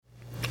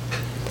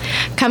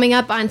Coming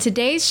up on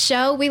today's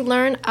show, we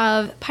learn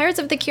of Pirates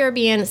of the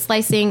Caribbean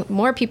slicing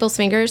more people's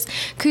fingers,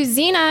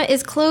 Cuisina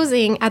is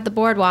closing at the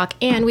Boardwalk,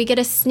 and we get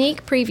a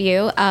sneak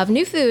preview of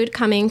new food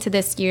coming to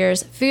this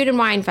year's Food and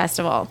Wine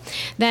Festival.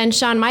 Then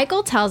Sean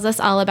Michael tells us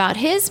all about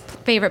his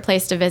favorite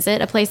place to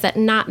visit, a place that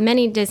not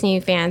many Disney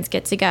fans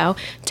get to go,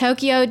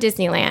 Tokyo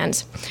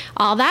Disneyland.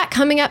 All that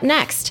coming up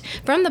next.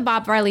 From the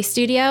Bob Varley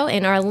Studio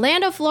in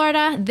Orlando,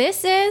 Florida,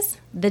 this is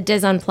The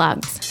Diz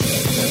Unplugged.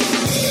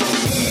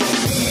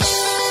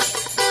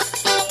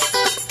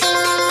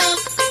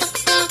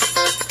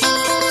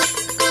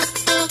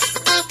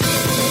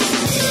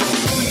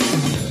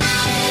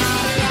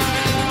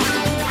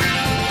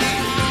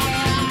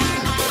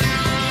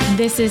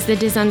 This is The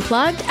Diz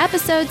Unplugged,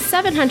 episode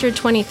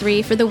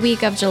 723 for the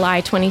week of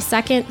July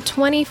 22nd,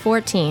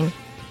 2014.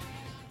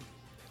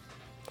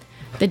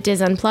 The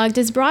Diz Unplugged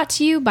is brought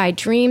to you by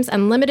Dreams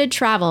Unlimited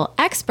Travel,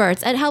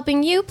 experts at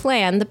helping you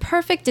plan the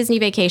perfect Disney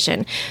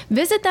vacation.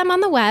 Visit them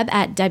on the web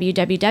at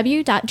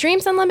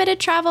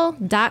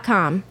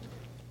www.dreamsunlimitedtravel.com.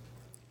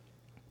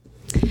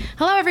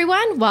 Hello,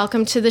 everyone.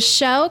 Welcome to the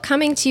show,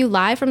 coming to you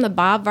live from the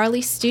Bob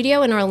Varley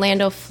Studio in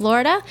Orlando,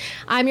 Florida.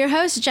 I'm your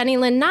host, Jenny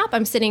Lynn Knopp.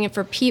 I'm sitting in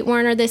for Pete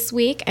Werner this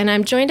week, and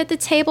I'm joined at the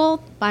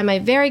table by my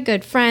very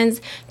good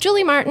friends,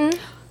 Julie Martin.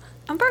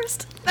 I'm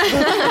first.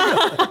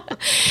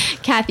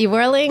 Kathy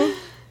Whirling,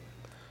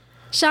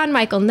 Sean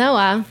Michael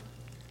Noah,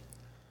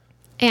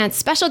 and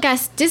special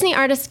guest Disney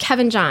artist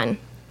Kevin John.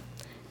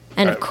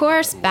 And of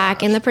course,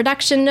 back in the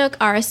production nook,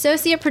 our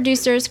associate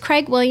producers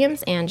Craig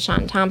Williams and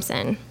Sean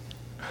Thompson.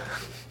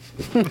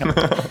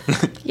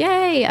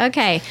 Yay.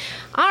 Okay.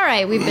 All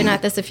right. We've been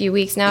at this a few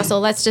weeks now, so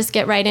let's just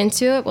get right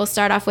into it. We'll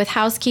start off with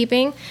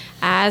housekeeping.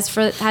 As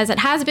it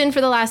has been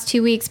for the last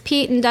 2 weeks,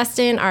 Pete and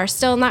Dustin are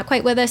still not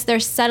quite with us. They're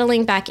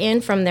settling back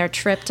in from their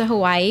trip to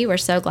Hawaii. We're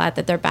so glad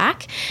that they're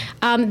back.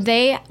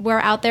 They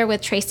were out there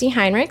with Tracy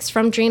Heinrichs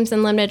from Dreams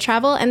Unlimited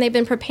Travel, and they've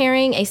been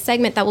preparing a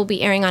segment that will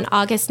be airing on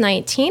August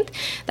 19th.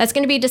 That's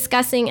going to be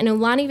discussing an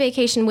Aulani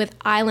vacation with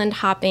island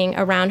hopping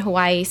around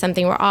Hawaii,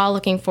 something we're all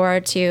looking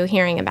forward to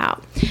hearing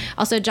about.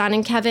 Also, John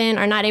and Kevin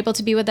are not able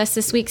to be with us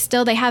this week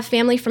still. They have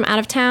family from out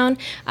of town.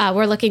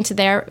 We're looking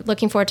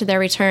forward to their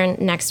return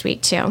next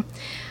week, too.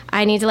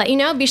 I need to let you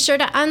know, be sure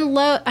to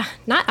download.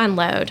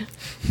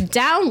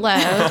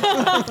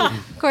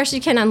 Of course,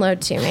 you can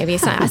unload too, maybe.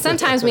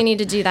 Sometimes we need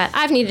to do that.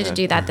 I've needed to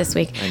do that this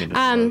week.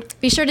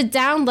 Be sure to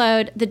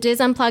download the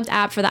Diz Unplugged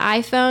app for the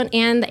iPhone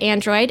and the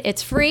Android.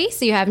 It's free,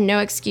 so you have no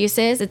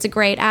excuses. It's a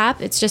great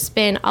app. It's just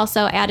been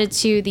also added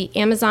to the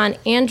Amazon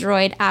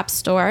Android App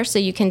Store, so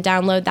you can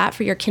download that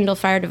for your Kindle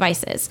Fire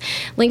devices.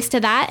 Links to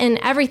that and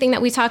everything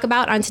that we talk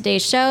about on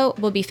today's show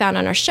will be found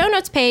on our show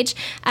notes page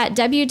at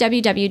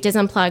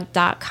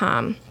www.dizunplugged.com.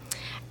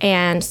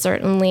 And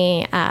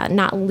certainly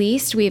not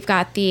least, we've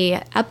got the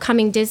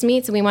upcoming Diz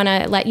Meets we want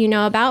to let you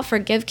know about for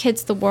Give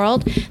Kids the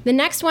World. The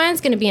next one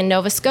is going to be in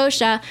Nova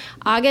Scotia,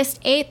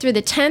 August 8th through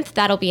the 10th.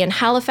 That'll be in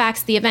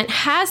Halifax. The event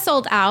has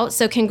sold out,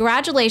 so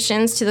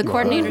congratulations to the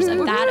coordinators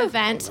of that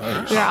event.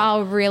 We're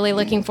all really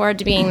looking forward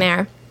to being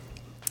there.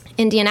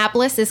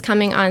 Indianapolis is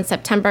coming on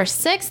September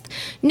 6th.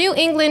 New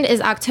England is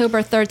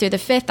October 3rd through the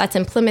 5th. That's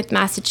in Plymouth,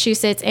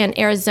 Massachusetts. And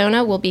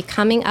Arizona will be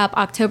coming up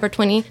October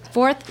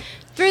 24th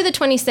through the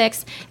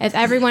 26th. If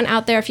everyone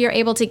out there, if you're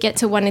able to get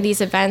to one of these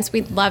events,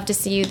 we'd love to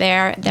see you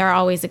there. They're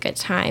always a good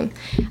time.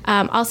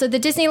 Also, the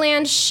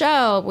Disneyland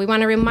show. We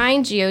want to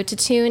remind you to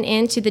tune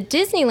in to the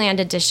Disneyland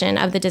edition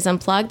of the Diz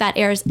Unplugged. That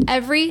airs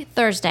every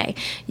Thursday.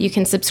 You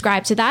can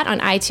subscribe to that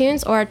on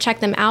iTunes or check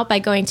them out by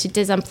going to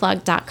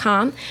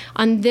dizunplugged.com.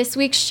 On this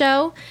week's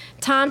show,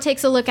 Tom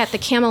takes a look at the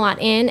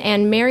Camelot Inn,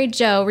 and Mary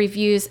Jo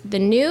reviews the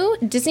new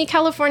Disney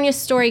California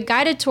Story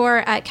guided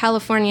tour at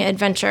California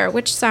Adventure,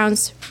 which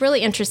sounds really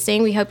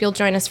interesting. We hope you'll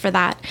join us for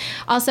that.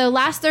 Also,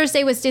 last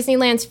Thursday was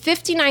Disneyland's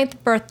 59th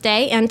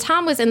birthday, and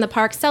Tom was in the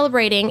park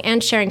celebrating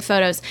and sharing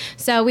photos.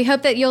 So we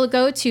hope that you'll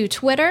go to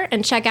Twitter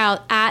and check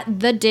out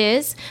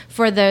 @TheDiz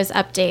for those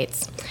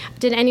updates.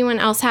 Did anyone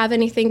else have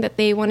anything that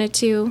they wanted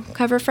to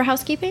cover for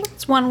housekeeping?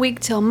 It's 1 week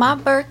till my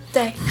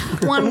birthday.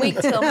 1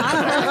 week till my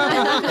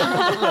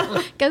birthday.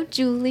 Go,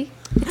 Julie.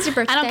 It's your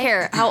birthday. I don't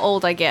care how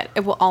old I get.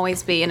 It will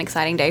always be an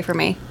exciting day for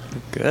me.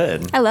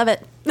 Good. I love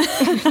it.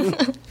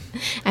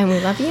 And we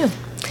love you.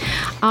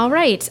 All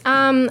right.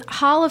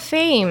 Hall of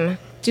Fame.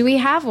 Do we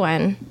have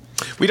one?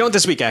 We don't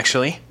this week,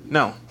 actually.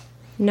 No.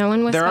 No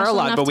one was There special are a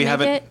lot, enough but we to make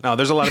haven't. it? No,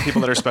 there's a lot of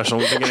people that are special.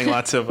 We've been getting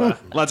lots of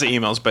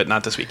emails, but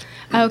not this week.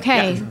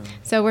 Okay. Yeah.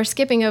 So we're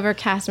skipping over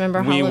cast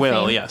member Hall We of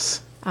will, Fame. yes.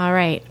 All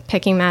right.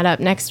 Picking that up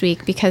next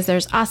week because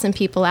there's awesome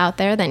people out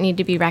there that need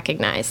to be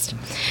recognized.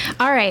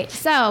 All right.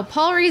 So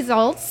poll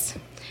results.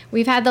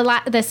 We've had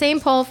the same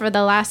poll for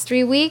the last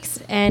 3 weeks,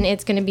 and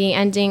it's going to be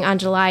ending on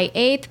July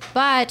 8th,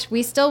 but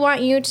we still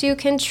want you to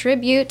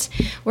contribute.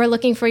 We're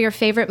looking for your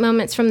favorite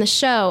moments from the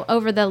show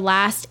over the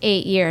last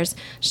 8 years.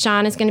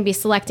 Sean is going to be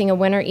selecting a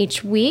winner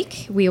each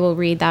week. We will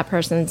read that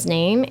person's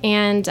name,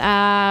 and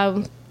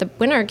the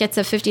winner gets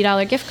a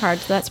 $50 gift card,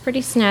 so that's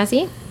pretty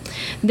snazzy.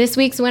 This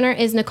week's winner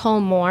is Nicole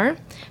Moore.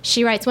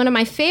 She writes, one of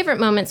my favorite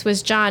moments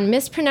was John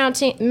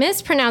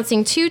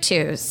mispronouncing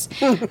tutus.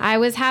 I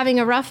was having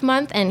a rough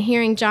month, and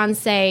hearing John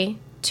say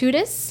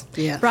tutus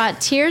brought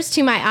tears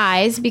to my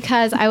eyes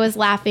because I was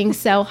laughing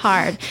so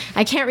hard.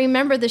 I can't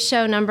remember the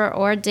show number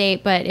or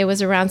date, but it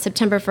was around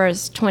September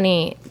 1st,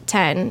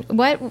 2010.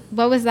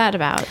 What was that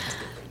about?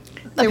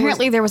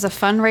 Apparently there was a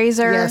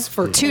fundraiser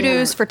for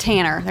tutus for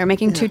Tanner. They're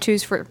making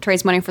tutus to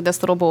raise money for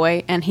this little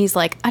boy, and he's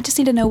like, I just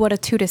need to know what a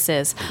tutus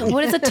is.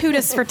 What is a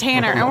tutus for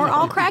Tanner? And we're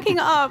all cracking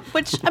up,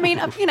 which, I mean,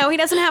 he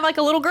doesn't have like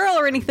a little girl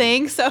or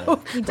anything, so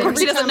of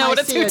course he doesn't know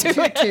what a tutu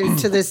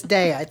is. To this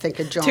day, I think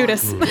of John.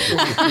 Tutus.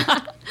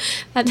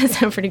 That does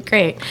sound pretty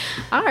great.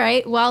 All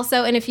right. Well,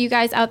 and if you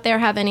guys out there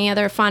have any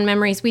other fond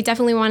memories, we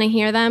definitely want to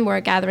hear them.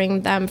 We're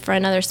gathering them for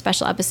another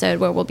special episode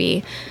where we'll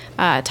be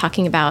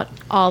talking about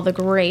all the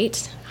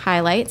great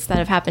highlights that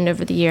have happened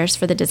over the years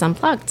for the Diz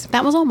Unplugged.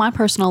 That was on my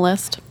personal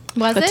list.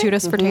 Was the it?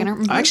 tutus for Tanner.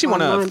 I actually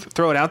want to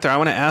throw it out there. I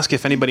want to ask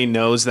if anybody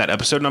knows that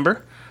episode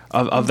number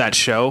of that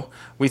show.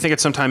 We think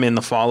it's sometime in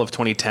the fall of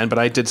 2010, but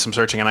I did some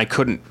searching and I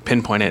couldn't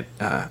pinpoint it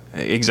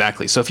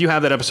exactly. So if you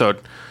have that episode,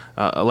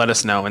 let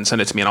us know and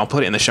send it to me, and I'll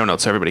put it in the show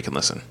notes so everybody can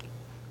listen.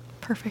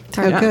 Perfect.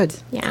 Oh, good.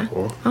 Yeah.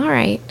 Cool. All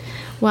right.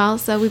 Well,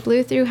 so we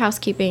blew through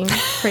housekeeping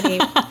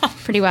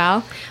pretty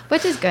well,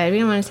 which is good. We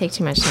don't want to take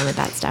too much time with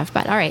that stuff.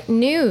 But all right,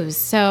 news.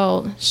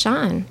 So,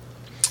 Sean.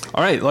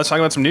 All right, let's talk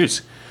about some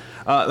news.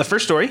 The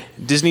first story,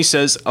 Disney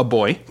says a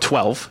boy,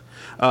 12,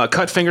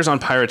 cut fingers on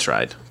Pirates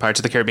ride, Pirates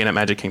of the Caribbean at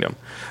Magic Kingdom.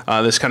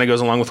 This kind of goes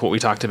along with what we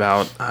talked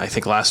about, I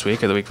think, last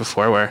week or the week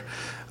before, where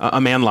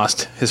a man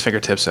lost his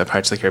fingertips at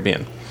Pirates of the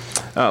Caribbean.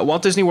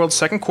 Walt Disney World's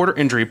second quarter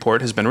injury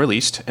report has been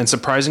released, and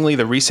surprisingly,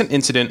 the recent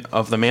incident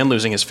of the man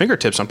losing his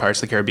fingertips on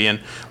Pirates of the Caribbean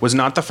was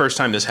not the first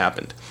time this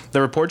happened.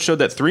 The report showed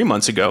that 3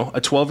 months ago,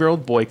 a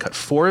 12-year-old boy cut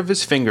 4 of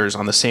his fingers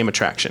on the same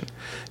attraction.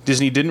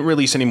 Disney didn't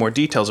release any more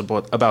details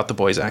about the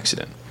boy's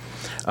accident.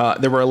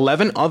 There were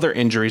 11 other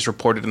injuries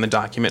reported in the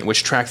document,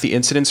 which tracked the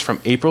incidents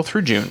from April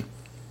through June.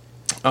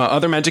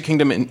 Other Magic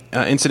Kingdom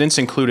incidents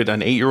included an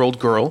 8-year-old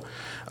girl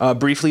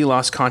briefly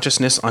lost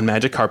consciousness on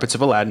magic carpets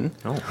of Aladdin.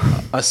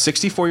 A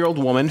 64-year-old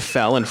woman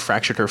fell and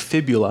fractured her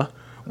fibula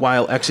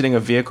while exiting a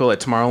vehicle at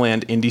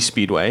Tomorrowland Indy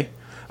Speedway.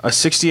 A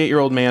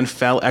 68-year-old man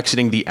fell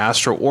exiting the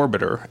Astro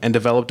Orbiter and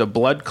developed a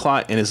blood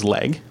clot in his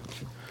leg.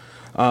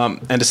 And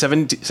a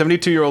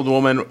 72-year-old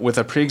woman with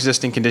a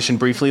pre-existing condition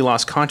briefly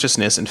lost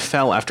consciousness and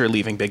fell after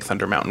leaving Big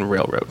Thunder Mountain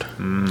Railroad.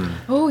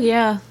 Oh,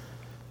 yeah.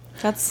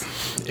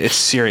 It's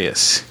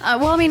serious.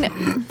 Well, I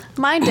mean,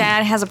 my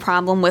dad has a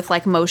problem with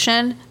like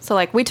motion, so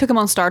like we took him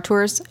on Star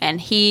Tours, and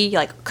he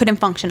like couldn't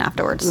function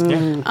afterwards.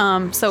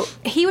 So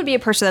he would be a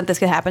person that this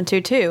could happen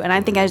to too. And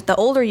I think as the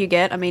older you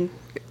get, I mean,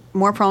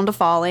 more prone to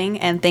falling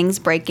and things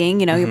breaking.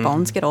 Your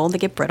bones get old, they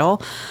get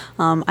brittle.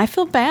 I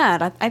feel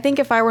bad. I think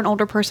if I were an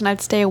older person, I'd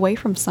stay away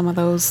from some of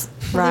those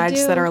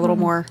rides that are a little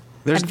more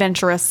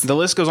adventurous. The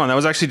list goes on. That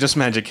was actually just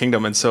Magic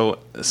Kingdom. And so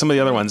some of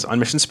the other ones. On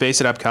Mission Space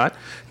at Epcot,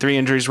 3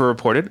 injuries were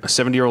reported. A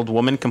 70-year-old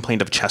woman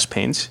complained of chest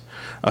pains.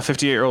 A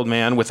 58-year-old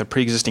man with a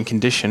pre-existing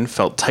condition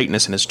felt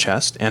tightness in his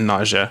chest and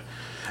nausea.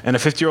 And a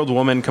 50-year-old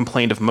woman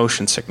complained of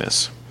motion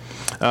sickness.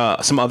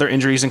 Some other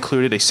injuries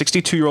included a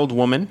 62-year-old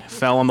woman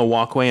fell on the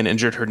walkway and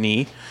injured her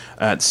knee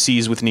at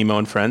Seas with Nemo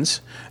and Friends.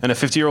 And a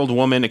 50-year-old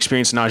woman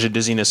experienced nausea,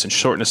 dizziness, and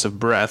shortness of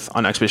breath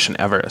on Expedition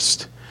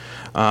Everest.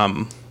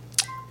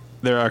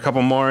 There are a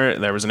couple more.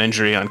 There was an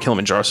injury on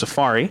Kilimanjaro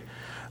Safari,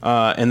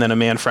 and then a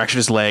man fractured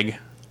his leg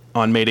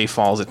on Mayday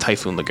Falls at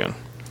Typhoon Lagoon.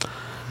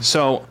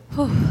 So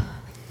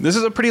this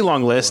is a pretty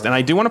long list, and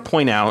I do want to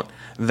point out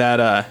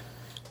that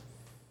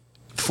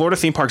Florida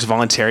theme parks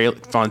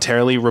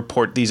voluntarily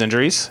report these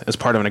injuries as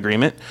part of an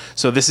agreement.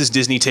 So this is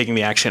Disney taking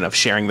the action of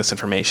sharing this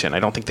information. I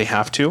don't think they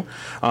have to.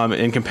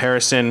 In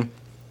comparison,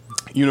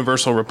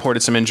 Universal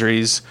reported some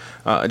injuries,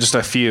 just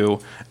a few,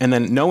 and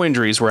then no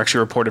injuries were actually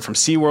reported from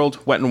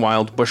SeaWorld, Wet n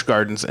Wild, Busch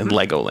Gardens, and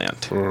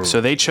Legoland.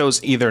 So they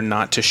chose either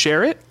not to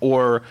share it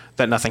or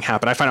that nothing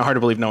happened. I find it hard to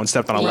believe no one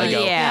stepped on a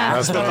Lego. Yeah.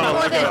 Or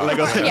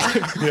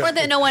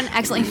that no one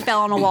accidentally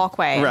fell on a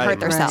walkway and hurt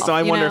themselves. So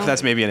I wonder if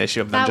that's maybe an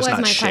issue of them just not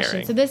sharing. That was my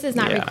question. So this is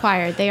not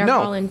required. They are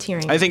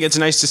volunteering. I think it's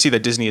nice to see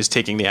that Disney is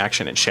taking the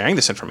action and sharing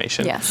this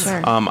information. Yes.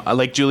 Sure.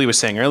 Like Julie was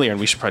saying earlier, and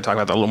we should probably talk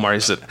about that a little more,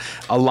 is that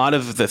a lot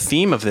of the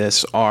theme of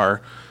this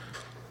are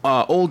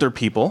older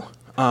people,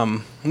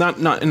 not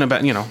in a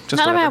bad, just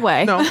not whatever. a bad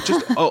way. No,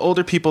 just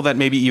older people that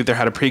maybe either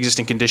had a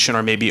pre-existing condition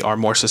or maybe are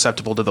more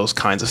susceptible to those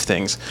kinds of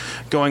things,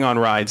 going on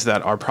rides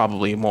that are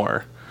probably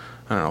more,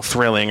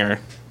 thrilling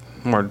or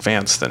more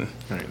advanced than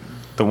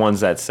the ones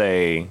that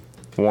say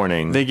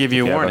warning. They give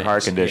you if warnings. Have a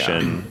heart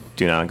condition.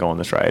 Do not go on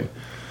this ride.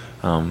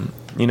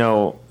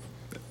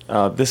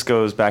 This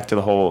goes back to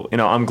the whole.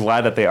 I'm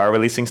glad that they are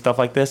releasing stuff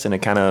like this, and it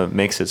kind of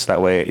makes it so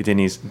that way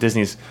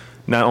Disney's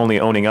not only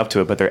owning up to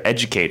it, but they're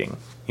educating.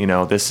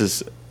 This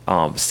is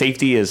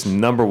safety is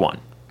number one.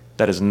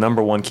 That is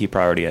number one key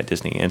priority at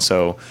Disney. And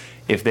so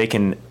if they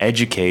can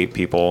educate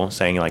people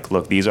saying like,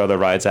 look, these are the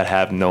rides that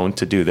have known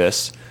to do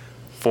this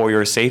for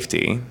your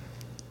safety,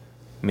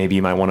 maybe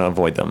you might want to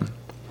avoid them.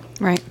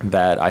 Right.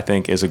 that I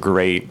think is a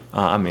great,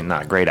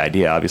 not a great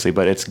idea, obviously,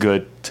 but it's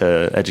good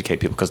to educate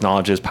people because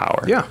knowledge is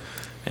power. Yeah.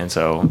 And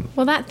so,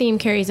 Well, that theme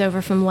carries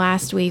over from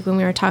last week when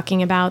we were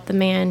talking about the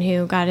man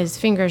who got his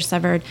fingers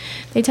severed.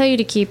 They tell you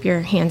to keep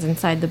your hands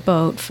inside the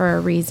boat for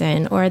a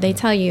reason, or they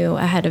tell you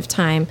ahead of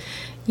time,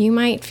 you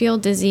might feel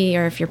dizzy,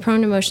 or if you're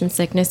prone to motion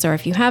sickness, or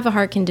if you have a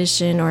heart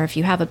condition, or if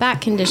you have a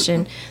back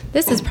condition,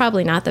 this is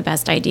probably not the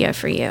best idea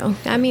for you.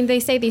 I mean,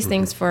 they say these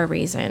things for a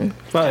reason.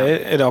 Well,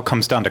 it all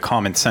comes down to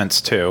common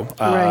sense, too.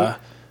 Right.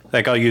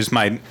 Like, I'll use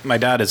my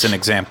dad as an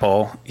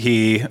example.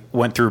 He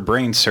went through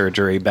brain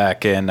surgery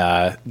back in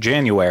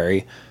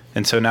January,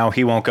 and so now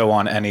he won't go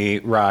on any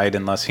ride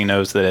unless he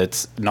knows that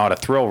it's not a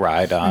thrill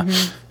ride.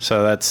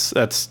 So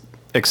that's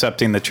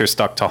accepting that you're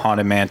stuck to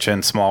Haunted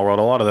Mansion, Small World,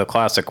 a lot of the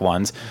classic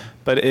ones.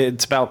 But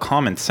it's about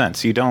common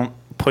sense. You don't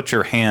put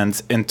your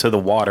hands into the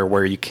water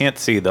where you can't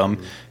see them.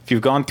 If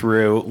you've gone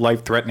through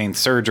life-threatening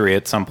surgery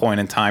at some point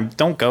in time,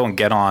 don't go and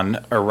get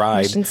on a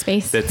ride Mission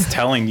Space. that's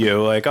telling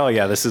you, like, oh,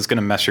 yeah, this is going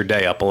to mess your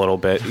day up a little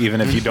bit,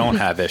 even if you don't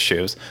have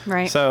issues.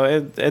 Right. So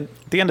at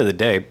the end of the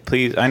day,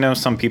 please, I know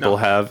some people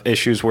have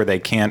issues where they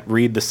can't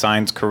read the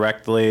signs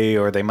correctly,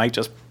 or they might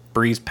just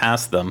breeze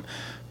past them.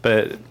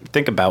 But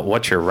think about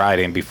what you're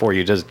riding before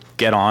you just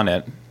get on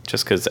it,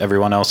 just because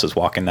everyone else is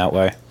walking that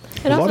way.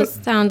 It also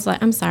sounds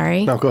like, I'm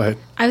sorry. No, go ahead.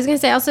 I was going to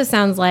say, it also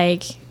sounds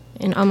like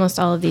in almost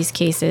all of these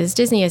cases,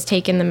 Disney has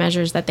taken the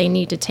measures that they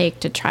need to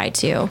take to try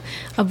to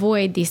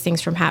avoid these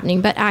things from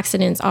happening. But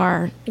accidents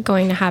are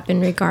going to happen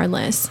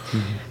regardless.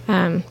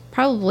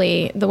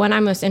 Probably the one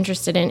I'm most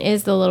interested in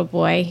is the little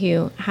boy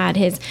who had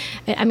his,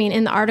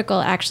 in the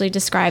article it actually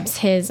describes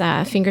his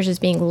fingers as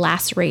being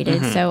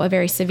lacerated. So a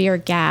very severe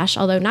gash,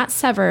 although not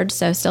severed.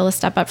 So still a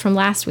step up from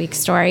last week's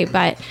story.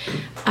 But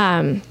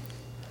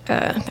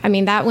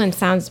that one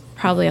sounds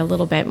probably a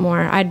little bit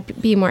more.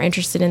 I'd be more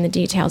interested in the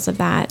details of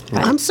that.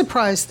 But I'm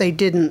surprised they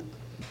didn't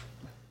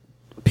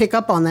pick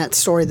up on that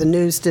story. The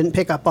news didn't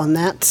pick up on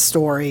that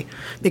story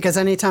because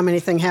anytime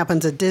anything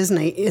happens at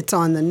Disney, it's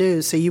on the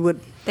news. So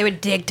they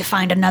would dig to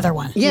find another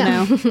one.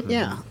 Yeah, You know?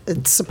 yeah.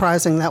 It's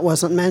surprising that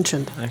wasn't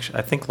mentioned. actually,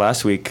 I think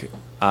last week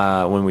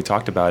when we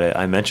talked about it,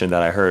 I mentioned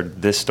that I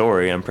heard this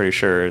story. I'm pretty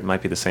sure it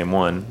might be the same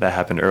one that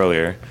happened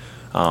earlier,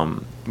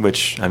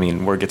 which,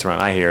 word gets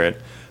around, I hear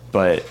it.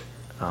 But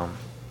what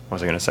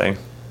was I going to say?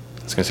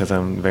 I was going to say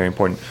something very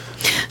important.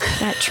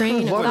 that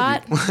train of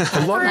thought.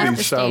 A lot of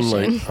these sound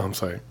like. I'm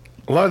sorry.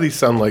 A lot of these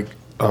sound like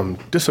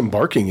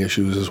disembarking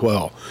issues as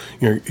well.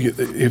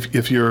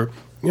 If you're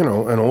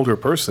an older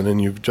person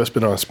and you've just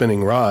been on a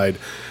spinning ride,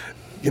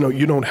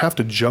 you don't have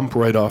to jump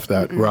right off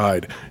that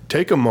ride.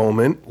 Take a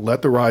moment,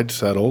 let the ride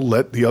settle,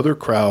 let the other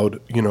crowd,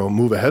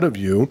 move ahead of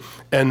you,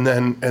 and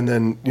then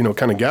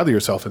kind of gather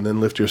yourself and then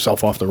lift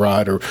yourself off the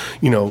ride, or,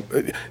 you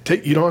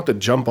don't have to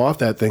jump off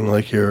that thing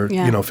like you're,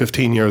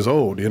 15 years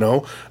old,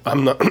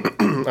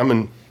 I'm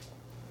in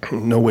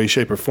no way,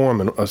 shape, or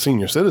form a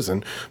senior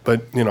citizen,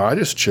 but, I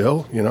just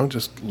chill,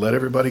 just let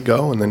everybody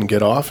go and then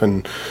get off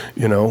and,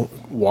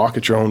 walk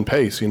at your own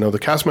pace. The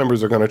cast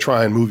members are going to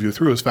try and move you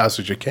through as fast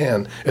as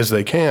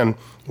they can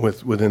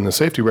within the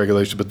safety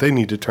regulations, but they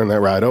need to turn that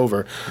ride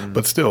over.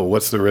 But still,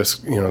 what's the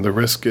risk, the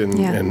risk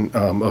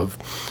of,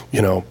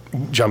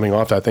 jumping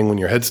off that thing when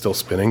your head's still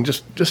spinning?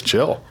 Just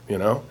chill,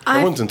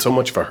 Everyone's in so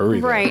much of a hurry.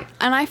 Right.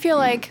 And I feel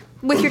like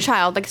with your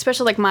child,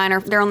 especially like mine,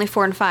 they're only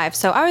 4 and 5.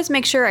 So I always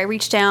make sure I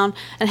reach down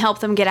and help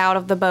them get out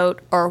of the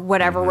boat or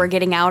whatever we're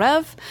getting out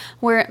of.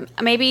 Where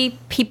maybe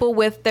people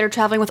that are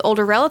traveling with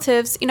older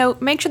relatives,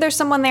 make sure there's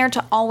someone there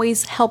to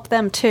always help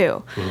them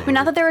too.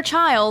 Not that they're a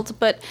child,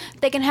 but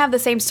they can have the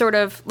same sort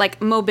of like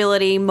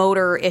mobility,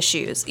 motor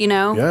issues,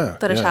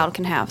 that a child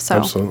can have. So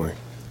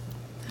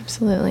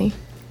Absolutely.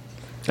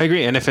 I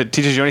agree. And if it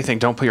teaches you anything,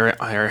 don't put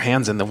your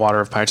hands in the water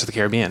of Pirates of the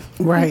Caribbean.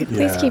 Right.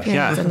 Please keep your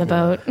hands in the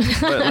boat.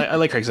 But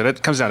like Craig said,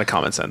 it comes down to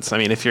common sense.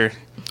 If you're...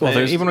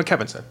 even what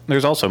Kevin said.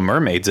 There's also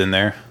mermaids in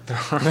there.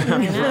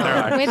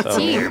 With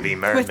teeth.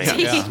 With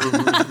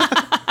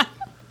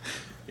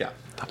Yeah.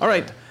 All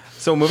right.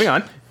 So moving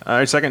on.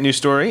 Our second news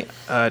story.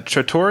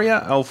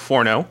 Trattoria al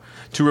Forno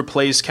to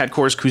replace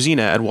Catcora's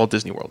Cucina at Walt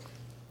Disney World.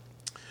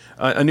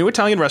 A new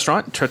Italian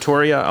restaurant,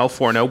 Trattoria al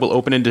Forno, will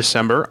open in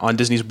December on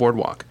Disney's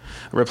Boardwalk,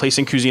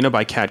 replacing Cucina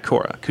by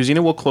Catcora.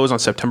 Cucina will close on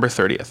September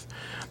 30th.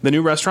 The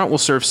new restaurant will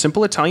serve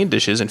simple Italian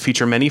dishes and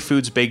feature many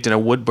foods baked in a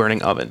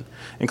wood-burning oven,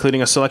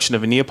 including a selection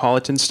of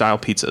Neapolitan-style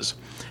pizzas.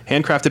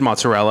 Handcrafted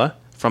mozzarella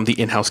from the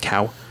in-house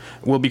cow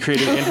will be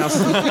created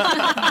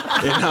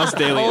in-house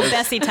daily. Old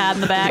Bessie Todd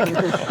in the back.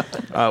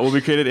 Will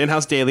be created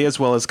in-house daily, as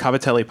well as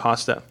cavatelli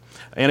pasta.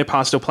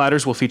 Antipasto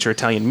platters will feature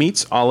Italian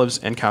meats, olives,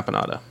 and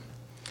caponata.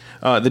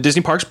 The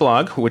Disney Parks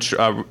blog, which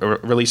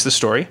released the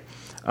story,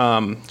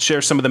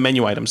 shares some of the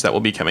menu items that will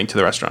be coming to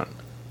the restaurant.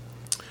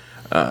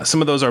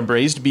 Some of those are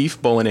braised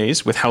beef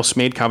bolognese with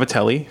house-made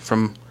cavatelli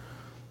from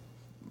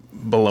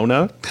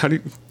Bologna.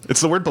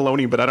 It's the word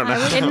bologna, but I don't know.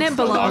 Isn't it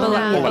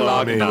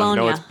Bologna?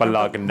 No, it's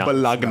Bologna.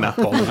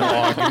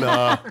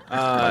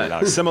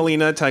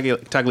 Semolina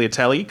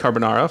tagliatelle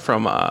carbonara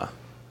from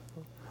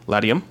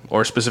Latium,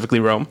 or specifically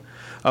Rome.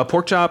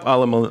 Pork chop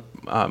alla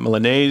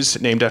Milanese,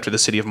 named after the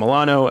city of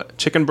Milano.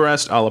 Chicken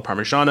breast alla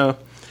Parmigiano.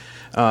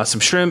 Some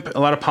shrimp, a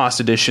lot of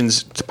pasta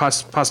dishes,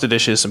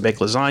 some baked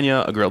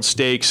lasagna, a grilled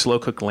steak,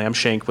 slow-cooked lamb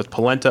shank with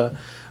polenta,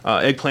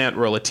 eggplant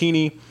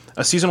rollatini.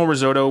 A seasonal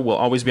risotto will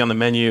always be on the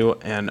menu,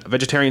 and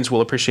vegetarians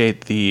will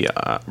appreciate the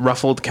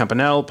ruffled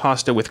campanelle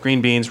pasta with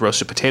green beans,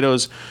 roasted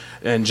potatoes,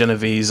 and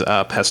Genovese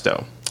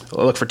pesto.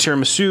 Look for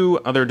tiramisu,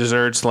 other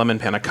desserts, lemon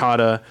panna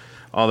cotta,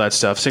 all that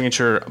stuff.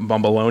 Signature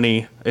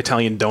bomboloni,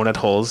 Italian donut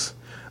holes,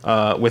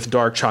 with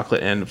dark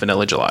chocolate and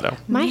vanilla gelato.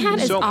 My hat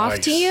is off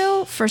to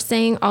you for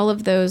saying all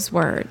of those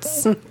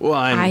words. Well,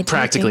 I'm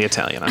practically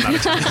Italian. I'm not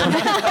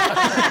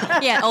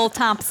Italian. Yeah, old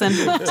Thompson.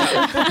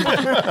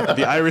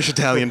 The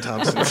Irish-Italian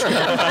Thompsons.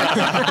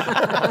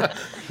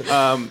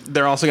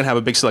 They're also going to have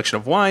a big selection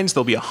of wines.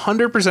 They'll be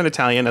 100%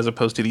 Italian as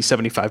opposed to the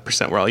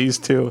 75% we're all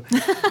used to.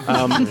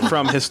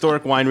 From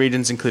historic wine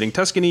regions including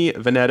Tuscany,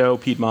 Veneto,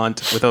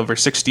 Piedmont, with over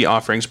 60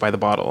 offerings by the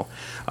bottle,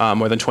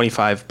 more than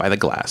 25 by the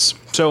glass.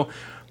 So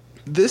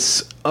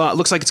this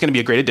looks like it's going to be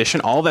a great addition.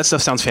 All of that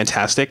stuff sounds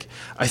fantastic.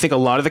 I think a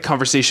lot of the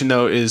conversation,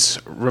 though, is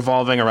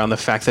revolving around the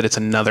fact that it's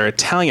another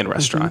Italian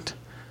restaurant,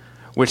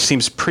 which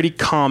seems pretty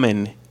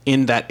common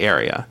in that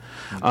area.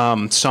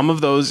 Some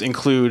of those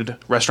include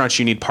restaurants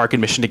you need park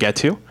admission to get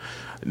to.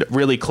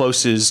 Really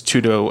close is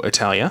Tutto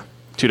Italia,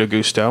 Tutto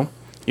Gusto.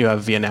 You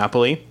have Via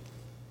Napoli.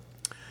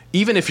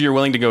 Even if you're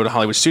willing to go to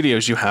Hollywood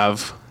Studios, you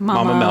have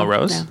Mama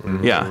Melrose.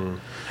 Yeah.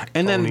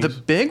 And then the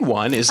big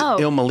one is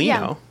Il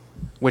Molino,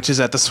 which is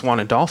at the Swan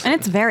and Dolphin. And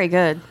it's very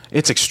good.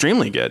 It's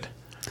extremely good.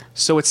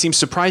 So it seems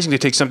surprising to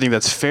take something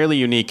that's fairly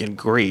unique and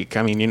Greek.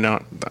 I mean,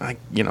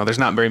 there's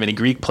not very many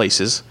Greek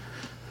places,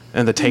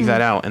 and to take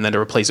that out and then to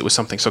replace it with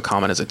something so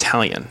common as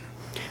Italian.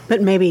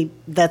 But maybe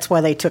that's why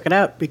they took it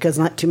out, because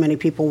not too many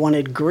people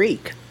wanted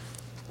Greek,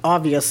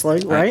 obviously,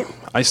 right?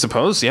 I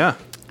suppose, yeah.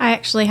 I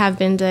actually have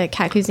been to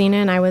Cat Cuisine,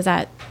 and I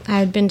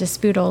had been to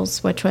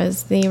Spoodles, which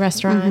was the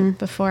restaurant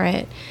before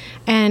it.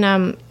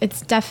 And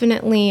it's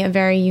definitely a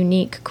very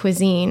unique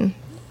cuisine.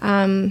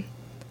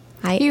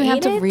 You have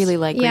to really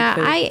like Greek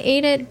food. I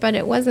ate it, but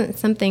it wasn't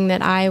something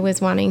that I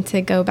was wanting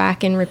to go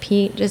back and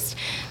repeat. Just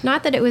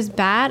not that it was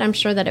bad. I'm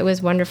sure that it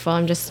was wonderful.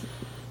 I'm just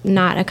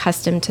not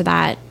accustomed to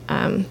that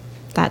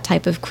that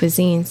type of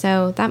cuisine.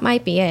 So that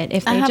might be it.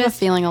 If they I have a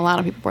feeling a lot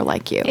of people were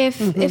like you.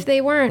 If they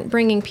weren't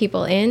bringing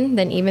people in,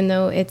 then even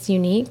though it's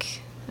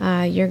unique,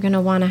 you're going to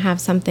want to have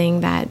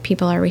something that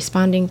people are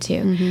responding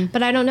to.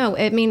 But I don't know.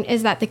 I mean,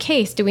 is that the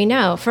case? Do we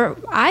know?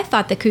 I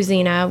thought the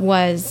Cuisina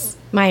was,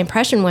 my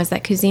impression was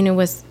that Cuisina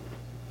was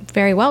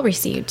very well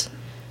received.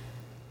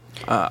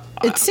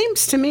 It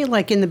seems to me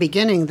like in the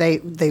beginning they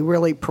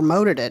really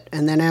promoted it,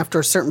 and then after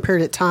a certain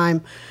period of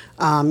time,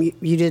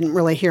 you didn't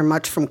really hear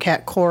much from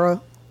Cat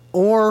Cora,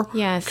 or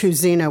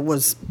Cuisina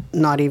was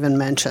not even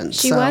mentioned.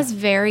 She was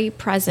very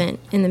present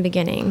in the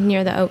beginning,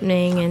 near the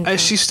opening. And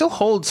she still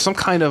holds some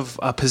kind of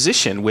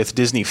position with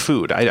Disney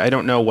Food. I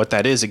don't know what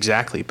that is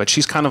exactly, but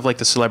she's kind of like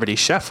the celebrity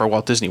chef for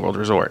Walt Disney World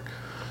Resort.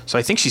 So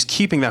I think she's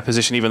keeping that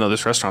position even though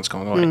this restaurant's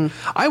going away.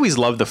 I always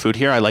loved the food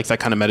here. I like that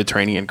kind of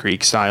Mediterranean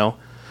Greek style.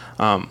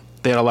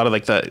 They had a lot of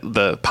like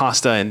the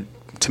pasta and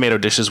tomato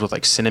dishes with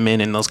like cinnamon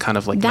and those kind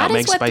of like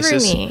nutmeg spices. That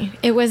is what threw me.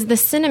 It was the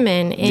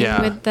cinnamon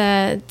with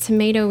the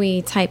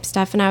tomatoey type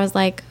stuff, and I was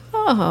like,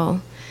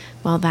 oh,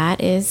 well,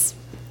 that is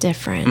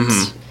different.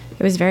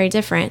 It was very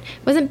different.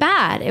 It wasn't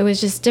bad. It was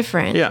just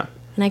different. Yeah.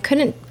 And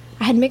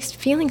I had mixed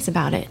feelings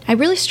about it. I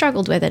really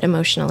struggled with it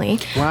emotionally.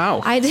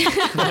 Wow. I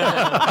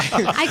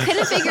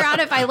couldn't figure out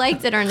if I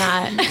liked it or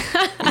not.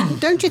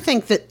 Don't you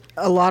think that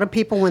a lot of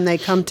people, when they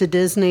come to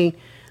Disney,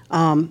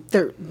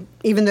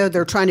 even though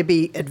they're trying to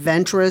be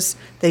adventurous,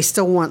 they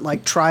still want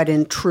like tried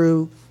and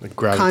true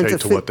kinds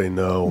of to food. what they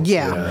know.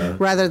 Yeah.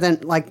 Rather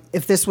than like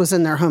if this was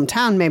in their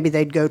hometown, maybe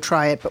they'd go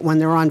try it. But when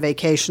they're on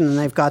vacation and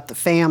they've got the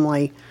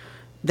family,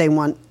 they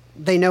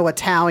know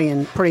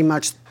Italian pretty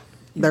much.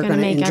 They're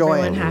going to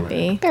enjoy everyone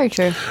happy. Very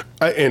true.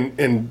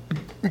 And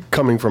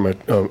coming from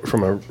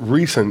a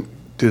recent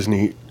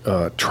Disney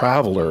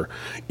traveler,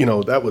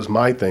 that was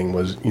my thing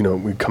was,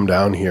 we'd come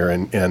down here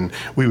and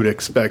we would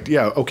expect,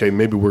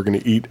 maybe we're going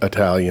to eat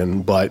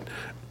Italian, but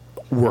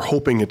we're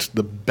hoping it's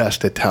the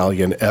best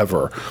Italian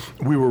ever.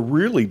 We were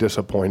really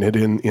disappointed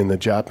in the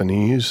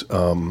Japanese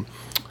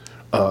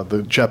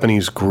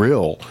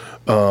grill.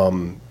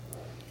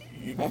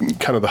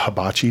 Kind of the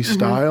hibachi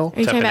style. Are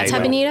you talking about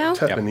Teppanyito?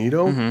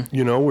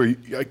 Teppanyito, where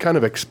I kind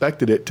of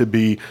expected it to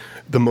be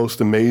the most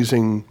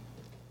amazing,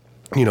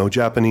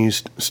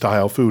 Japanese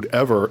style food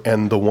ever.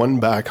 And the one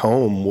back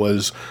home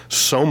was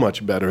so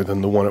much better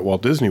than the one at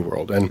Walt Disney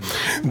World. And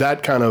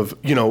that kind of,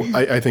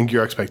 I think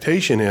your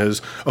expectation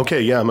is,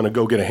 okay, I'm going to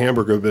go get a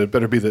hamburger, but it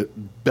better be the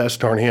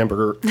best darn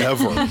hamburger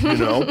ever,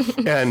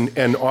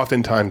 and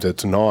oftentimes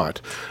it's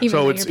not.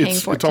 Even so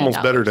it's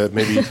almost better to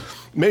maybe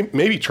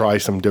maybe try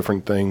some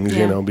different things,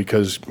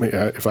 because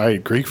if I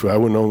ate Greek food, I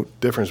wouldn't know the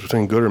difference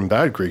between good and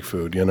bad Greek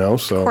food,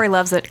 So Corey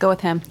loves it. Go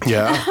with him.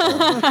 Yeah,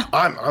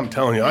 I'm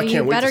telling you, I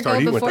can't wait to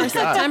start eating with that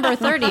guy. September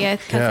 30th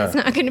because it's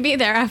not going to be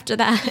there after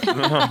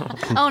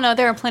that. Oh no,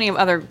 there are plenty of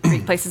other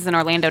Greek places in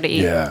Orlando to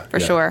eat. For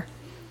sure.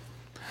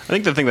 I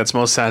think the thing that's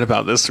most sad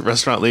about this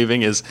restaurant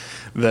leaving is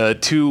the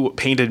 2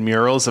 painted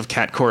murals of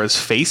Kat Cora's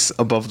face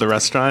above the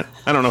restaurant.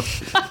 I don't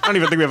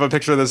even think we have a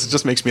picture of this. It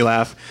just makes me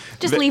laugh.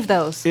 Just leave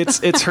those.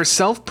 It's her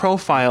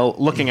self-profile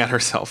looking at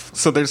herself.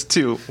 So there's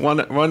 2, one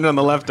on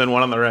the left and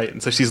one on the right.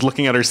 And so she's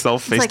looking at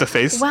herself face to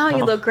face. Wow,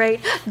 you look great.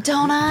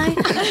 Don't I?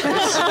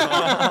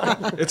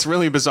 It's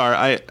really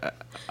bizarre.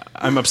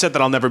 I'm upset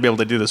that I'll never be able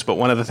to do this, but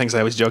one of the things I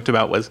always joked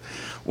about was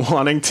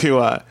wanting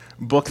to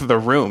book the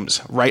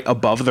rooms right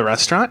above the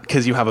restaurant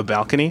because you have a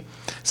balcony.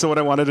 So what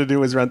I wanted to do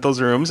was rent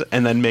those rooms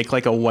and then make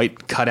like a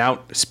white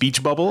cutout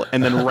speech bubble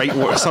and then write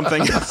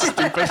something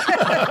stupid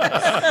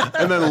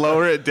and then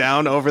lower it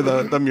down over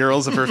the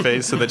murals of her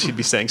face so that she'd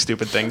be saying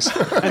stupid things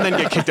and then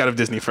get kicked out of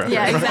Disney forever.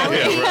 Yeah,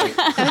 exactly.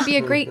 That would be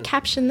a great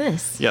caption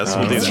this. Yes,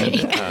 we'll do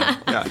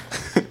that. Yeah.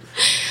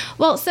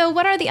 Well, so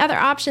what are the other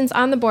options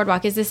on the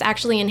boardwalk? Is this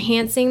actually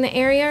enhancing the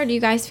area, or do you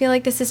guys feel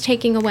like this is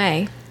taking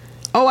away?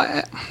 Oh,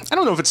 I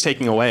don't know if it's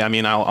taking away. I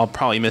mean, I'll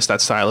probably miss that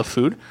style of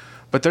food,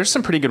 but there's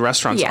some pretty good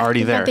restaurants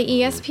already there. Got the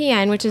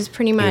ESPN, which is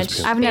pretty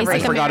much. I've never. I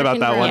forgot about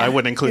that one. I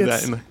wouldn't include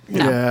that in the.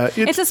 Yeah,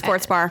 it's a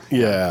sports bar.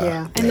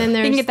 Yeah. And then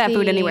there's you can get that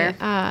food anywhere.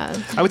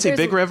 I would say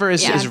Big River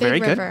is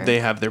very River. good. They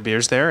have their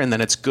beers there, and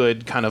then it's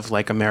good, kind of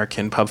like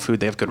American pub food.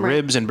 They have good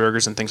ribs and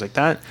burgers and things like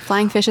that.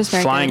 Flying Fish is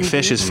very good. Flying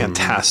Fish is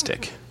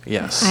fantastic.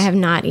 Yes. I have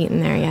not eaten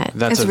there yet.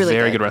 That's it's a really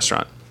very good. good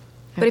restaurant.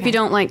 But if you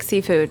don't like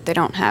seafood, they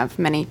don't have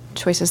many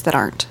choices that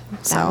aren't.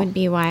 So That would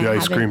be why The I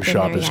ice haven't cream been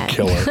shop there is yet.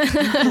 killer.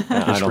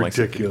 I It's don't like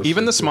ridiculous.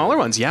 Even the smaller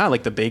ones,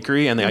 like the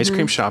bakery and the ice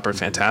cream shop are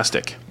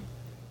fantastic.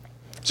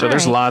 So All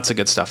there's right. lots of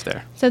good stuff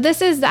there. So this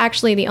is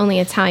actually the only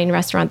Italian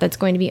restaurant that's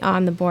going to be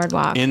on the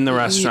boardwalk. In the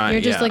restaurant,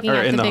 You're just looking or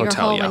at in the the bigger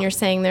hotel, hole when you're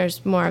saying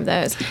there's more of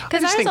those. Because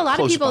just there's think a lot of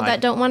close people by. that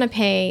don't want to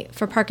pay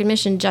for park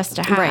admission just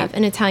to have Right.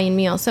 an Italian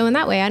meal. So in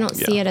that way, I don't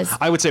see it as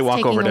I would say walk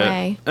taking over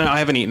away. to. I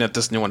haven't eaten at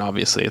this new one,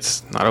 obviously.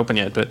 It's not open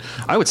yet. But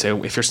I would say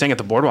if you're staying at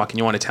the boardwalk and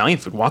you want Italian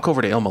food, walk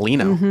over to Il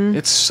Molino.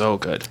 It's so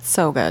good.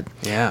 so good.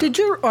 Yeah. Did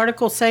your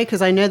article say,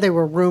 because I know they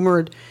were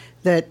rumored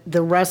that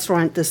the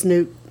restaurant, this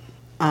new,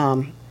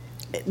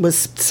 it was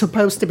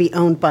supposed to be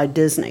owned by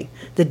Disney,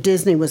 that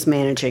Disney was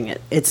managing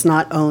it. It's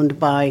not owned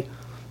by,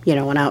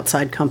 an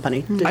outside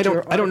company. Did I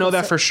your don't know article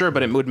that say- for sure,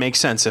 but it would make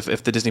sense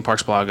if the Disney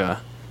Parks blog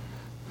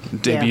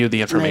debuted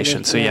the information.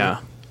 maybe, So yeah.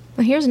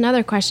 Well, here's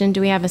another question.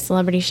 Do we have a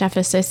celebrity chef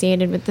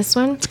associated with this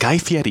one? It's Guy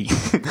Fieri.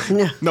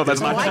 No,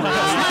 that's not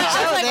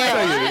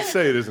true.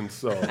 Say it isn't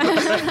so.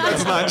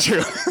 That's not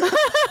true.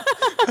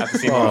 Have to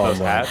see one of Oh those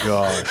my hats.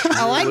 gosh.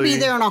 Oh, I'd be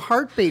there in a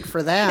heartbeat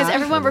for that. Is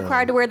everyone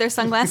required to wear their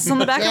sunglasses on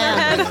the back of their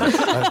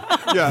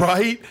head?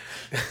 Right?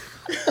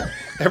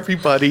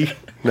 Everybody.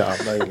 No,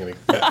 I'm not even going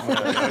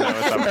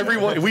to.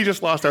 Everyone. We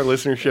just lost our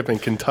listenership in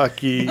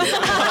Kentucky.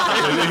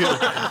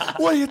 What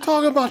are you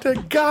talking about,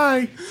 that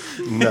guy?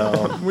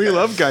 No. We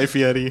love Guy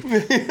Fieri.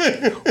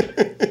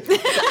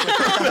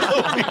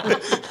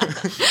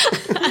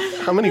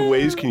 How many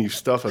ways can you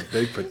stuff a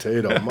baked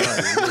potato?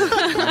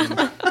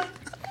 My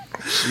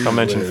Don't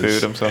mention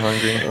food. I'm so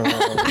hungry.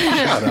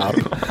 shut up.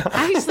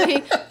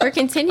 Actually, we're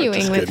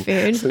continuing with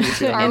food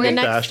in the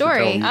next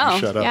story.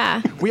 Shut up.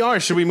 Yeah. We are.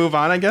 Should we move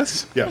on, I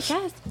guess? Yes.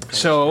 Yes.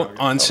 So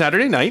on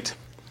Saturday night,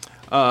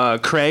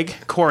 Craig,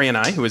 Corey, and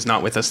I, who is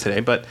not with us today,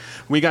 but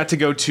we got to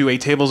go to a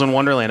Tables in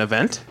Wonderland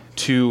event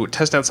to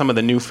test out some of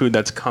the new food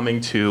that's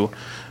coming to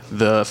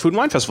the Food and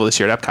Wine Festival this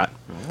year at Epcot.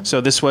 So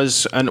this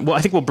was,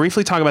 I think we'll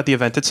briefly talk about the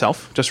event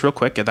itself, just real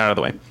quick, get that out of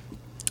the way.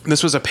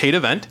 This was a paid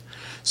event,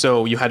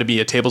 so you had to be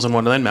a Tables in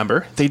Wonderland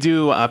member. They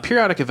do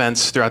periodic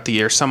events throughout the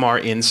year. Some are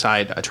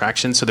inside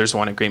attractions, so there's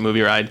one at Great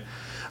Movie Ride.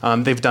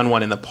 They've done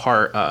one in the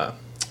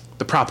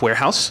Prop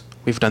Warehouse.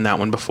 We've done that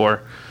one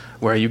before,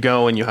 where you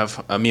go and you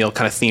have a meal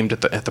kind of themed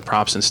at the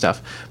props and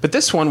stuff. But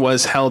this one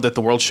was held at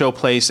the World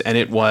Showplace, and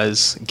it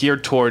was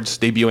geared towards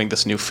debuting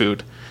this new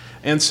food.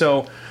 And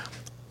so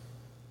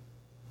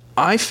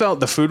I felt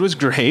the food was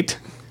great.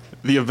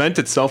 The event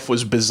itself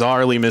was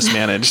bizarrely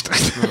mismanaged.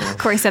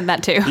 Corey said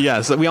that too.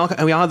 Yeah, so we all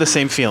had the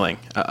same feeling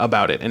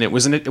about it, and it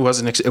was an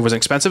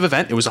expensive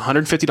event. It was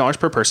 $150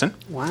 per person.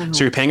 Wow.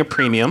 So you're paying a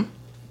premium.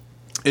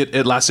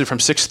 It lasted from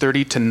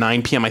 6:30 to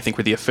 9 p.m. I think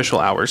were the official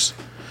hours,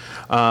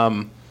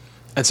 and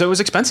so it was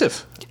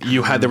expensive.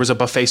 There was a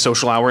buffet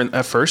social hour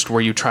at first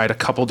where you tried a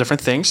couple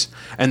different things,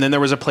 and then there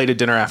was a plated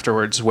dinner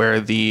afterwards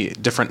where the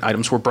different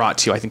items were brought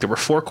to you. I think there were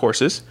 4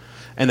 courses,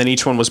 and then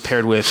each one was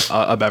paired with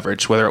a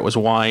beverage, whether it was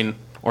wine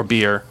or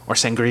beer or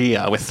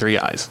sangria with 3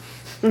 eyes.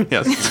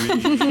 Yes,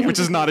 which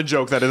is not a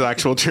joke. That is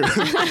actual truth.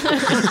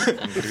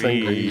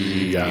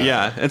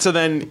 Yeah, and so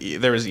then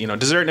there was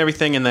dessert and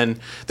everything, and then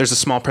there's a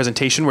small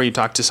presentation where you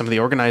talk to some of the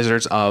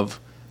organizers of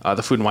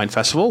the Food and Wine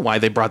Festival, why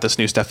they brought this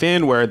new stuff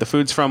in, where the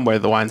food's from, where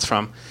the wine's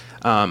from,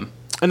 and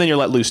then you're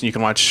let loose and you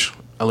can watch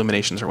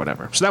illuminations or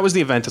whatever. So that was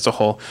the event as a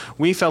whole.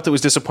 We felt it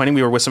was disappointing.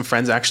 We were with some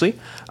friends actually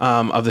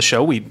of the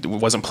show. It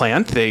wasn't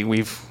planned. They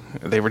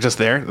were just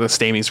there. The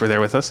Stamies were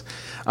there with us,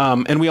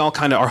 and we all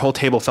our whole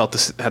table had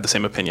the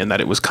same opinion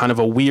that it was kind of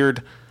a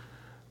weird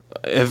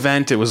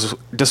event. It was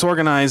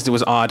disorganized. It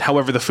was odd.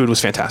 However, the food was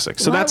fantastic.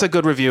 So that's a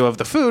good review of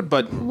the food.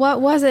 But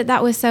what was it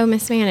that was so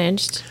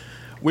mismanaged?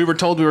 We were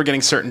told we were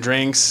getting certain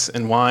drinks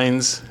and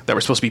wines that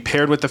were supposed to be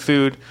paired with the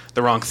food.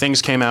 The wrong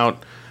things came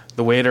out.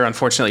 The waiter,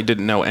 unfortunately,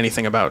 didn't know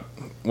anything about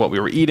what we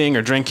were eating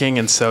or drinking,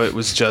 and so it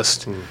was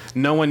just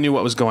no one knew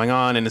what was going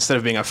on. And instead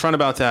of being upfront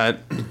about that,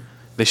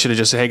 they should have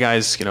just said, "Hey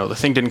guys, the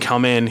thing didn't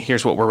come in.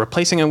 Here's what we're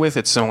replacing it with.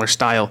 It's similar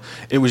style."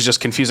 It was just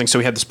confusing. So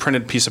we had this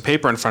printed piece of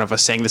paper in front of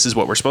us saying this is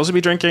what we're supposed to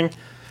be drinking,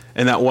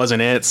 and that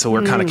wasn't it. So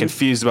we're kind of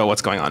confused about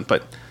what's going on.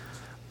 But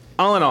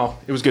all in all,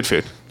 it was good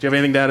food. Do you have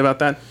anything to add about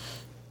that?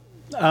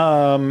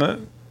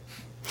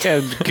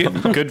 Yeah,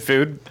 good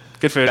food.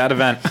 Good food. Bad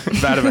event.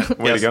 Bad event.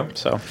 Way to go.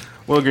 So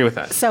we'll agree with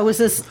that. So is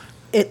this?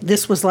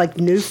 This was like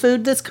new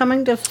food that's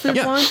coming to Food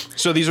One?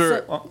 So these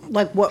are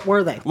what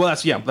were they? Well,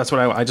 that's what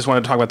I just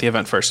wanted to talk about the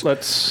event first.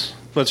 let's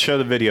show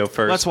the video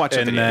first. Let's watch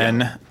the video,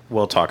 and then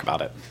we'll talk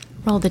about it.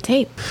 Roll the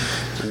tape.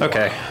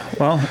 Okay.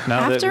 Well,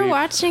 now After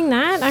watching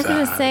that, I'm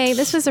going to say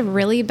this was a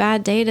really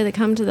bad day to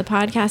come to the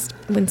podcast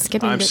when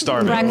skipping breakfast.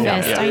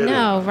 Yeah. I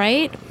know,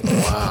 right?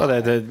 Wow.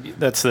 Well,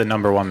 that's the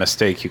number one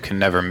mistake you can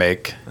never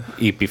make.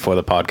 Eat before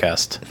the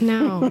podcast.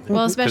 No.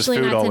 Well, especially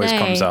food not always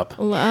today. comes up.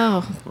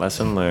 Oh.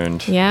 Lesson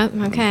learned. Yeah.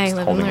 Okay.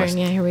 Live and learn.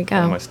 Yeah. Here we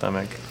go. My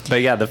stomach.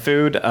 But yeah, the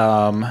food,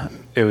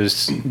 it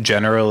was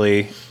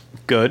generally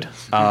good.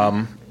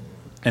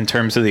 In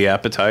terms of the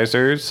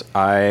appetizers,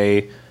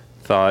 I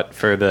thought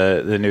for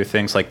the new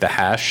things like the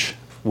hash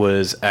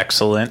was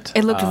excellent.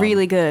 It looked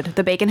really good.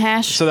 The bacon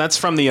hash. So that's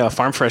from the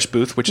Farm Fresh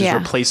booth, which is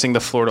replacing the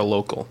Florida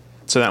Local.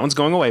 So that one's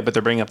going away, but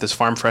they're bringing up this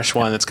Farm Fresh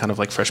one that's kind of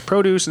like fresh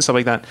produce and stuff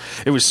like that.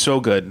 It was so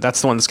good. That's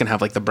the one that's going to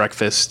have like the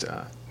breakfast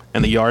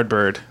and the yard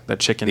bird,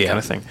 that chicken kind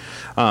of thing.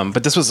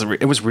 But this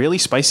it was really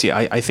spicy.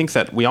 I think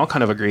that we all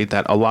kind of agreed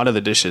that a lot of the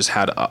dishes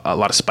had a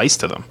lot of spice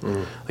to them.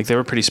 Like they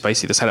were pretty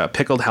spicy. This had a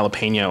pickled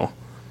jalapeno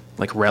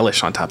like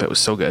relish on top. It was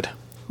so good.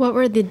 What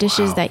were the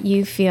dishes that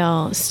you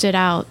feel stood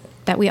out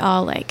that we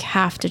all like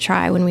have to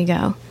try when we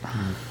go?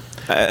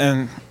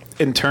 And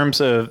in terms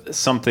of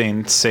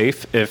something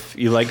safe, if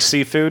you like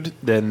seafood,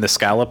 then the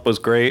scallop was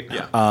great.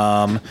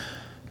 Yeah.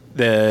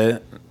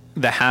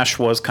 The hash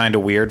was kind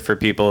of weird for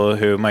people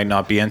who might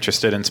not be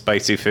interested in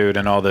spicy food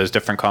and all those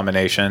different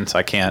combinations.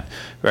 I can't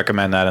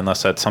recommend that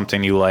unless that's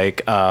something you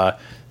like.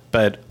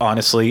 But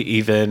honestly,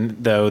 even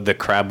though the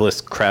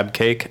crabless crab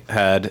cake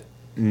had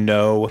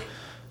no...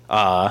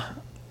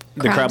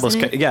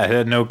 it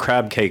had no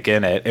crab cake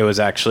in it. It was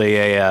actually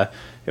it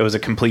was a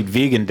complete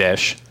vegan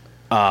dish.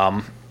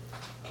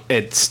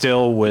 It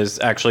still was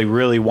actually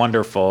really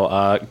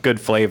wonderful,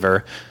 good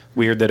flavor.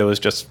 Weird that it was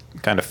just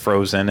kind of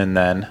frozen and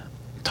then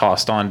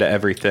tossed onto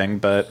everything,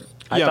 but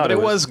I thought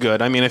it was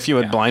good. I mean, if you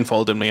had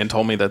blindfolded me and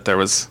told me that there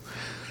was,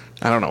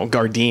 I don't know,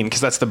 Gardein,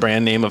 because that's the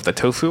brand name of the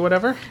tofu,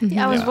 whatever.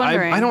 Yeah, I was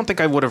wondering. I don't think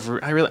I would have.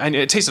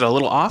 It tasted a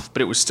little off,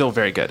 but it was still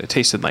very good. It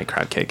tasted like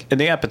crab cake. And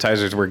the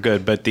appetizers were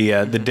good, but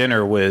the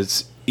dinner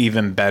was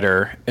even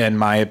better, in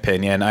my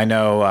opinion. I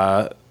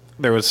know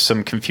there was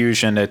some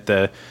confusion at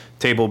the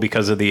table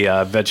because of the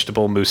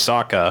vegetable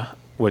moussaka,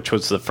 which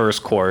was the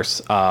first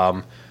course,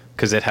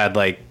 because it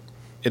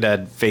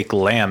had fake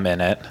lamb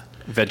in it,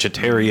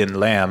 vegetarian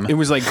lamb. It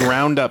was like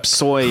ground up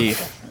soy.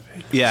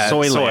 Yeah,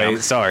 soy lamb.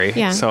 Sorry.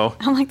 Yeah. So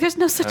I'm like, there's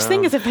no such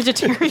thing as a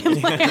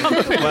vegetarian lamb.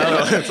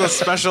 well, it's a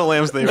special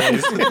lambs they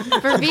raise. For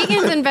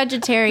vegans and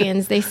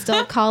vegetarians, they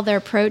still call their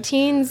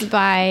proteins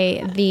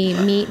by the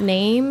meat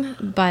name,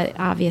 but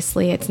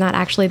obviously it's not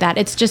actually that.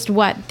 It's just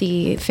what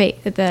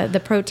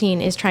the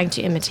protein is trying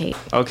to imitate.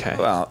 Okay.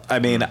 Well, I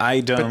mean,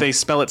 I don't. But they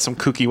spell it some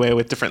kooky way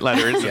with different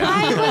letters.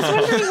 I was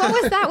wondering,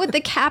 what was that with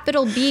the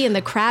capital B and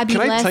the crabby?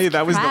 Can I tell you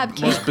that was the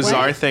cake? most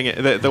bizarre thing?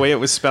 The way it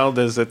was spelled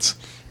is it's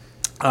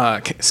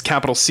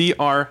capital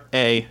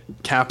CRA,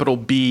 capital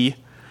B,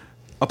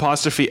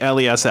 apostrophe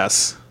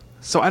LESS.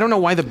 So I don't know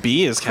why the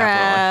B is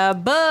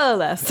capital.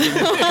 Crabulous.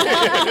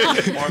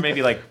 Or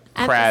maybe like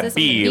Emphasis crabby, on the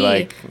B.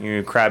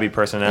 like crabby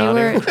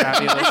personality. They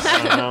Crabulous.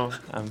 I don't know.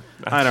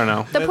 I don't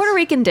know. The Puerto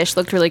Rican dish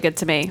looked really good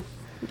to me.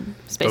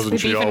 It's basically Doesn't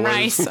she beef and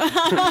always? rice.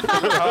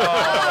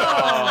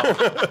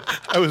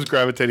 I was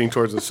gravitating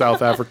towards the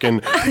South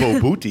African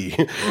bobuti.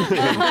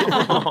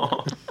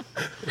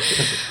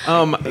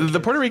 The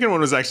Puerto Rican one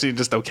was actually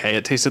just okay.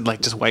 It tasted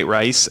like just white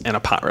rice and a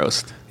pot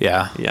roast.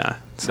 Yeah. Yeah.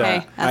 So,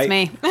 Hey, that's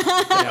me.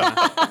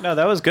 No,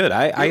 that was good.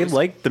 I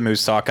liked the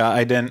moussaka.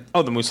 I didn't.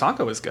 oh, the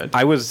moussaka was good.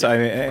 I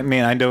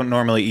mean, I don't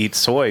normally eat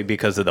soy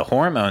because of the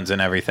hormones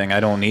and everything. I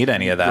don't need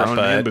any of that. Grown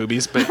man But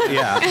boobies, but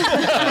yeah,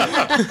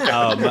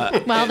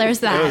 Well, there's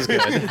that. it was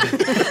good.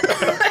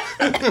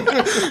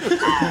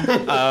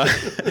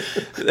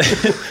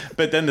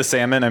 But then the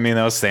salmon. I mean,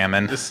 that was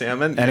salmon. the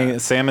salmon.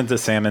 Salmon's a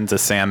salmon's a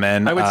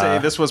salmon. I would say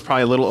this was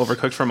probably a little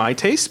overcooked for my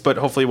taste, but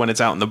hopefully when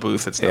it's out in the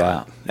booth, it's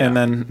not. Yeah. And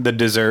then the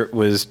dessert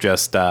was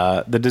just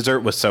the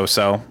dessert was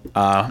so-so.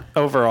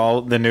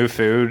 Overall, the new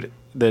food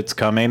that's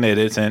coming, it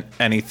isn't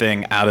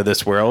anything out of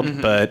this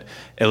world, but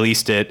at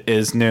least it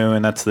is new,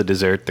 and that's the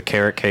dessert, the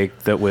carrot cake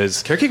that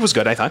was... Carrot cake was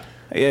good, I thought.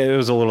 It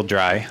was a little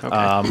dry.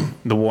 Okay.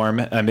 The warm,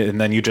 and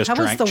then you just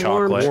drank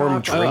chocolate.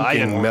 Warm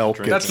drinking milk.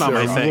 That's not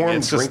my thing. Warm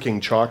it's just, drinking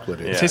chocolate.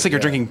 It tastes like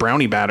you're drinking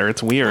brownie batter.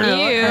 It's weird.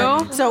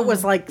 Ew. So it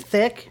was like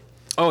thick?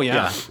 Oh,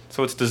 yeah.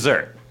 So it's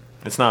dessert.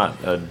 It's not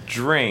a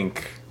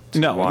drink.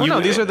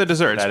 No, these are the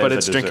desserts, That but is a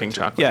it's dessert. drinking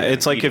chocolate. Yeah,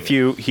 it's like if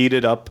you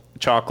heated up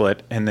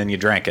chocolate and then you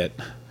drank it.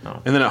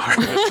 And then it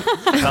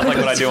Sounds like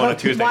what I do on a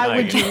Tuesday Why night.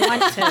 would you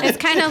want to? It's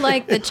kind of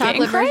like the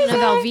chocolate version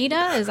of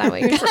Velveeta. Is that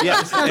what you're saying?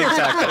 Yes,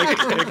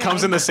 exactly. it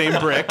comes in the same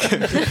brick. I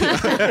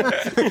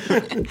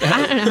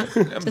don't know.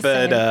 Just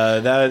But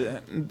saying.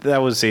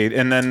 that was it.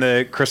 And then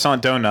the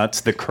croissant donuts,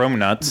 the chrome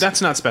nuts.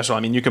 That's not special. I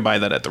mean, you can buy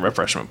that at the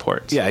refreshment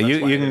port. So Yeah, that's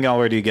you why can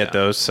already get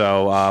those.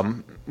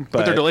 So,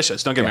 but they're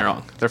delicious. Don't get me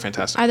wrong. They're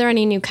fantastic. Are there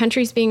any new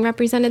countries being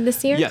represented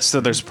this year? Yes, so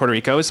there's Puerto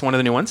Rico. It's one of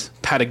the new ones.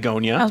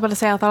 Patagonia. I was about to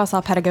say, I thought I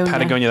saw Patagonia.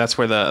 Patagonia. That's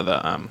where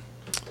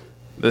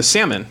the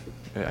salmon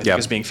I think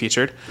is being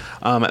featured.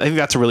 I think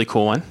that's a really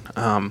cool one.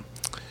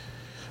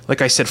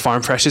 Like I said,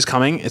 Farm Fresh is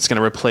coming. It's going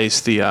to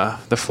replace the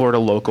Florida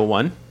local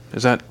one.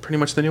 Is that pretty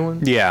much the new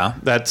one? Yeah,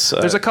 that's.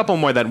 There's a couple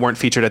more that weren't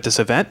featured at this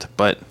event,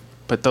 but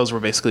those were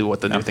basically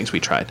what the new things we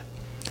tried.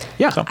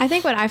 Yeah. I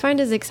think what I find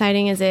is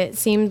exciting is it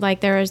seemed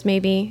like there was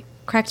maybe,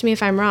 correct me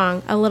if I'm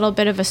wrong, a little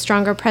bit of a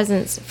stronger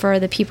presence for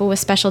the people with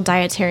special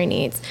dietary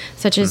needs,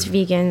 such as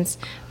vegans,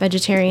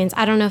 vegetarians.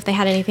 I don't know if they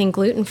had anything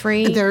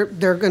gluten-free. They're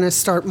going to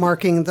start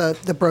marking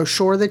the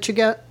brochure that you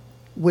get,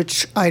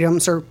 which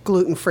items are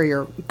gluten-free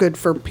or good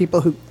for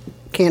people who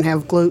can't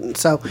have gluten.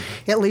 So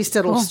at least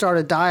it'll start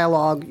a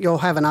dialogue. You'll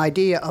have an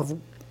idea of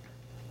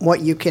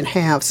what you can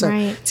have. So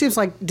it seems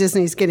like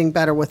Disney's getting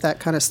better with that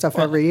kind of stuff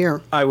every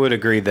year. I would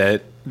agree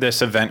that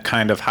this event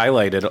kind of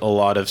highlighted a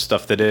lot of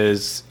stuff that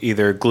is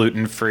either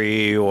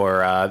gluten-free or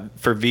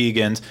for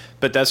vegans,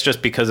 but that's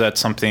just because that's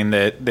something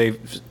that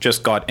they've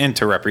just got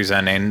into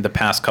representing the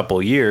past couple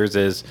of years,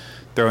 is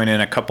throwing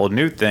in a couple of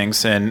new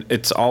things, and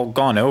it's all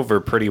gone over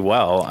pretty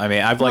well. I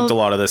mean, I've liked a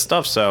lot of this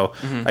stuff, so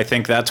I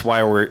think that's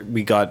why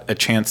we got a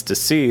chance to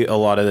see a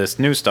lot of this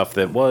new stuff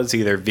that was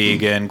either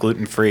vegan,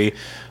 gluten-free,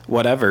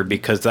 whatever,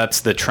 because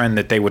that's the trend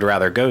that they would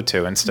rather go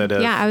to instead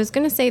of... Yeah, I was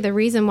going to say the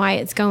reason why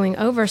it's going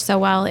over so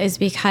well is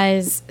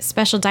because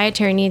special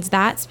dietary needs,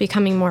 that's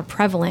becoming more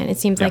prevalent. It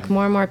seems like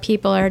more and more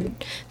people are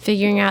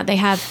figuring out they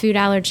have food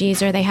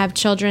allergies or they have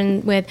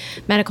children with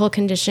medical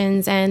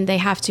conditions and they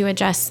have to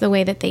adjust the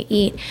way that they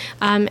eat.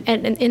 And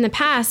in the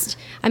past,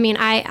 I mean,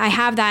 I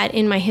have that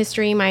in my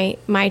history.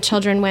 My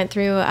children went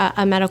through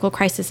a medical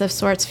crisis of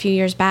sorts a few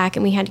years back,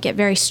 and we had to get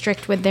very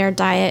strict with their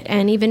diet.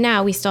 And even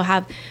now, we still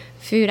have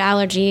food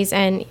allergies,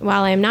 and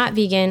while I'm not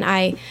vegan,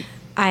 I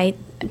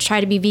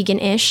try to be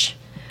vegan-ish.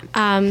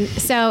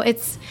 So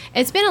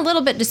it's been a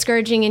little bit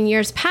discouraging in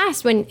years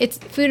past when it's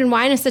Food and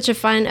Wine is such a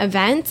fun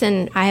event,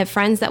 and I have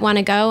friends that want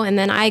to go, and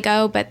then I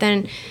go. But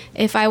then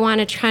if I want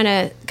to try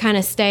to kind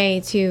of stay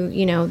to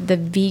the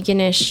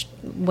veganish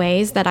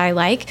ways that I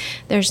like,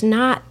 there's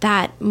not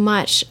that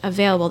much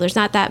available. There's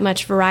not that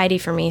much variety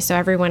for me. So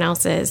everyone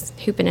else is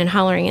hooping and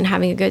hollering and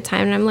having a good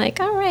time, and I'm like,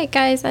 all right,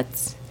 guys,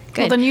 that's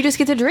good. Well, then you just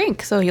get to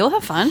drink, so you'll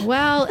have fun.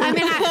 Well, I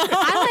mean,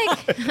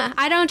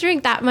 I don't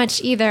drink that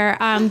much either,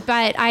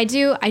 but I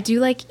do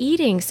like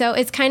eating. So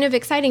it's kind of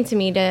exciting to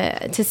me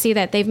to see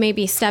that they've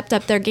maybe stepped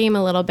up their game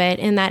a little bit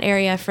in that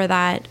area for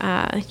that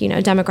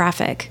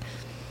demographic.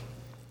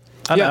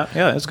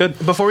 Yeah, it's good.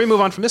 Before we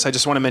move on from this, I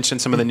just want to mention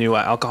some of the new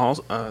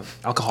alcohols. Oh,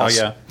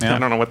 yeah. I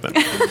don't know what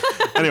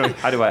the... Anyway.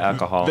 How do I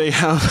alcohol? They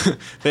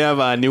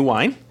have new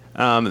wine.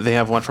 They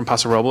have one from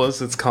Paso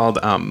Robles. It's called...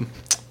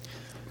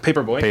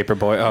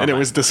 Paperboy. Oh, and it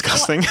was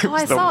disgusting. Oh,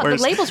 I saw it.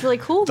 The label's really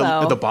cool,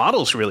 though. The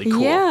bottle's really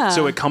cool. Yeah.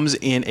 So it comes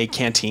in a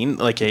canteen,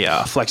 like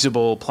a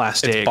flexible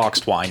plastic. It's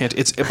boxed wine.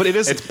 But it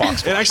is. It's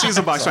boxed. It actually is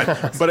a boxed wine.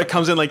 But it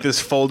comes in like this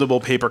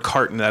foldable paper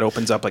carton that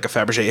opens up like a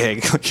Fabergé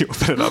egg. Like you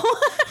open it up.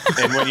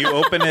 And when you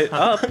open it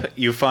up,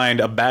 you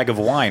find a bag of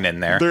wine in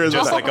there. There is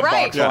just like a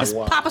box wine. Just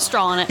pop a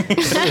straw in it.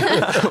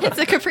 It's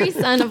a Capri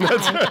Sun of wine.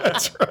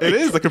 That's right. It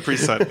is the Capri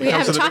Sun. We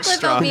have chocolate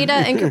Velveeta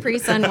and Capri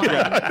Sun wine.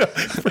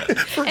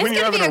 It's going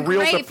to be a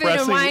great food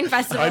and wine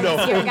festival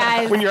this year,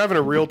 guys. When you're having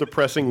a real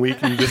depressing week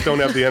and you just don't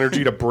have the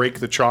energy to break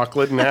the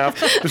chocolate in half,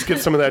 just get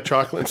some of that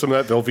chocolate and some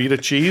of that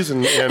Velveeta cheese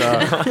and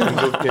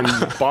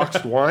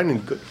boxed wine,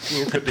 and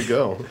you're good to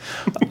go.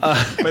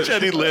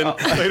 Jenny Lynn,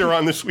 later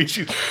on this week,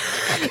 she's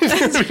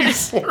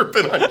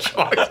slurping on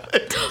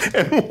chocolate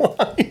and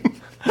wine.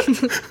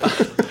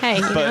 Hey,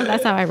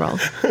 that's how I roll.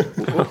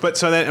 But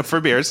so then for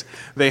beers,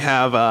 they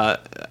have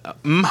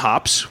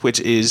Hops, which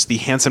is the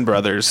Hanson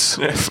brothers'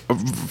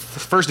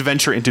 first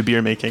venture into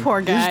beer making.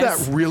 Poor guys.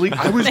 Is that really?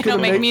 I was They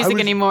don't make music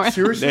anymore.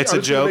 Seriously, It's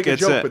a joke.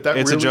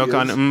 It's a joke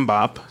on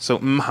Bop. So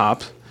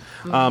Hop,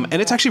 and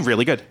it's actually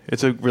really good.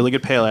 It's a really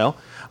good pale ale.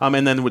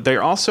 And then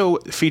they're also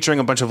featuring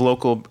a bunch of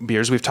local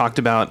beers. We've talked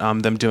about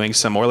them doing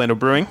some Orlando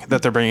brewing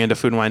that they're bringing into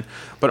Food and Wine,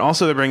 but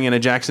also they're bringing in a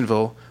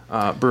Jacksonville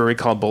brewery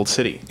called Bold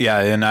City. Yeah,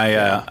 and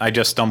I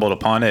just stumbled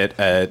upon it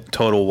at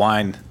Total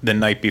Wine the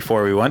night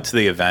before we went to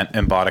the event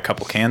and bought a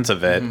couple cans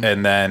of it,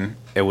 and then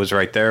it was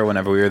right there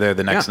whenever we were there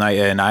the next night,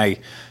 and I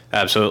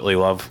absolutely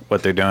love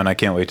what they're doing. I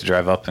can't wait to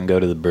drive up and go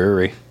to the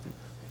brewery.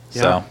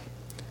 Yeah.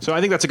 So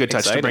I think that's a good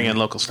touch to bring in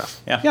local stuff.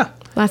 Yeah.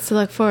 Lots to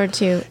look forward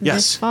to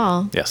this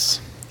fall.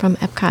 Yes. From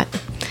Epcot.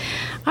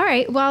 All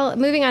right. Well,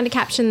 moving on to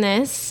caption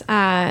this.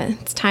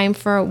 It's time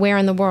for Where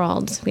in the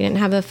World. We didn't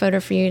have a photo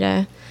for you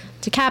to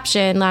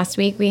caption last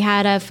week. We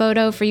had a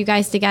photo for you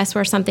guys to guess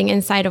where something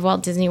inside of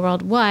Walt Disney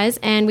World was,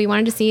 and we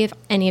wanted to see if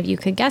any of you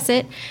could guess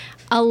it.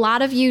 A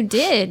lot of you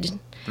did.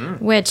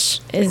 Which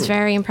is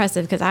very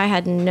impressive because I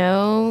had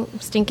no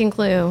stinking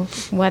clue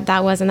what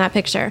that was in that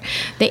picture.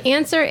 The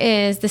answer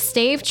is the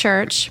Stave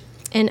Church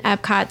in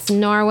Epcot's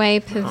Norway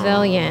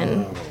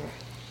Pavilion.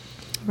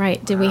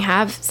 Right. Did we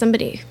have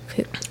somebody?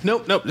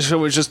 Nope. So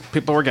it was just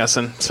people were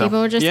guessing. So.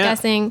 People were just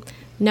guessing.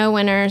 No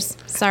winners.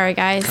 Sorry,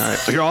 guys. All right.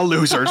 So you're all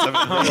losers.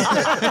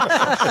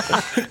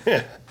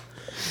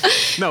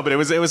 No, but it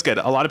was good.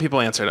 A lot of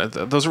people answered.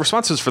 Those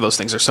responses for those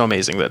things are so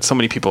amazing that so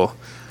many people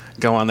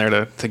go on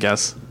there to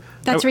guess.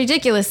 That's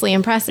ridiculously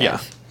impressive.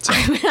 Yeah. So.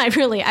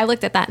 I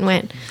looked at that and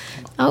went,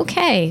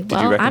 okay,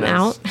 well, I'm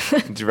out.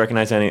 Did you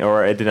recognize any,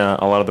 or did a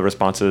lot of the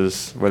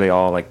responses, were they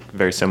all like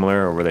very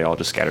similar, or were they all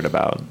just scattered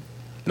about?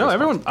 No,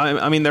 everyone.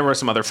 I mean, there were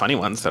some other funny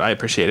ones that I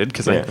appreciated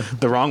because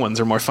the wrong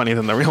ones are more funny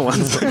than the real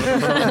ones.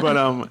 but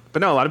no, a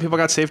lot of people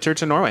got Stave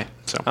Church in Norway.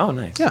 So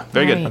nice. Yeah,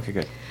 very good. Right. Okay,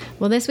 good.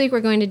 Well, this week we're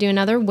going to do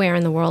another Where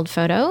in the World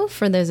photo.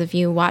 For those of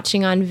you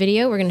watching on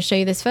video, we're going to show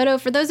you this photo.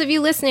 For those of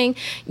you listening,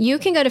 you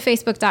can go to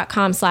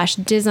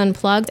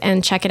facebook.com/DizUnplugged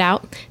and check it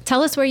out.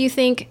 Tell us where you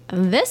think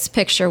this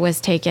picture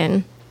was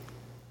taken.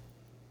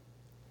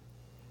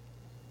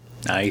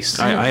 Nice.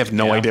 I have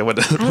no idea what.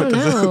 I don't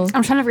know.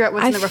 I'm trying to figure out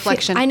what's in the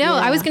reflection. I know.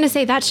 I was going to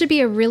say that should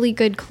be a really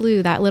good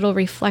clue, that little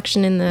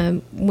reflection in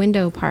the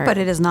window part. But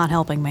it is not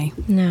helping me.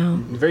 No.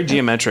 Very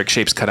geometric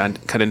shapes cut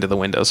into the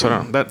window. So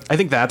I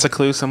think that's a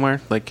clue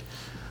somewhere. Like.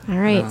 All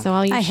right. So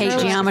all you I hate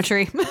Sherlocks-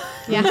 geometry.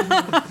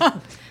 Yeah.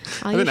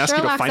 All you didn't ask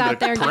you to Sherlocks find out a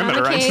there, get on the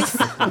perimeter. case.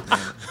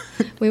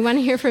 We want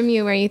to hear from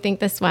you where you think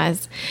this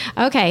was.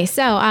 Okay,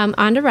 so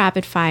on to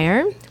rapid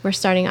fire. We're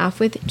starting off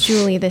with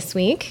Julie this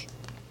week.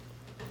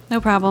 No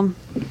problem.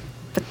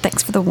 But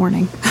thanks for the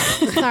warning.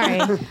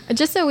 Sorry.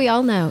 Just so we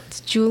all know, it's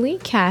Julie,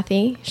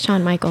 Kathy,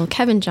 Shawn Michael,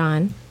 Kevin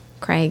John,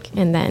 Craig,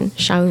 and then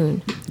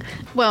Shaun.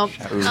 Well,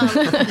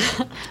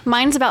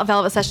 mine's about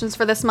Velvet Sessions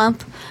for this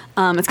month.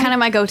 It's kind of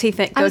my go-to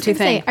thing.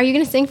 Say, are you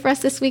going to sing for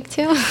us this week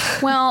too?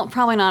 Well,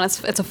 probably not.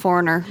 It's a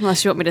foreigner,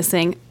 unless you want me to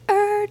sing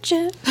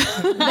Urgent.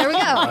 There we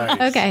go.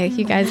 Okay,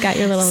 you guys got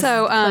your little.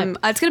 So clip.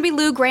 it's going to be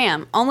Lou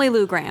Gramm, only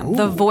Lou Gramm,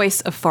 the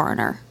voice of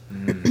Foreigner.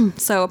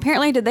 So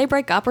apparently, did they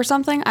break up or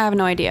something? I have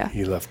no idea.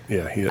 He left.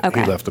 Yeah, he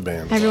Okay. left the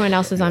band. Everyone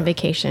else is on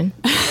vacation.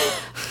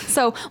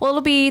 So,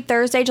 it'll be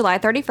Thursday, July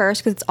 31st,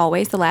 because it's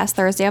always the last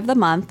Thursday of the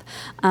month.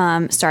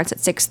 Starts at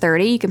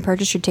 6:30. You can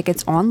purchase your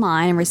tickets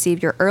online and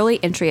receive your early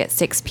entry at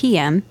 6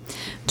 p.m.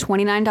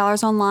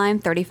 $29 online,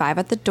 $35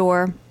 at the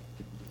door.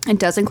 It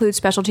does include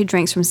specialty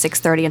drinks from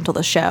 6:30 until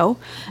the show.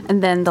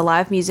 And then the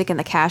live music and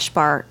the cash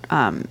bar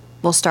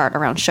will start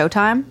around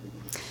showtime.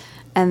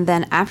 And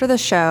then after the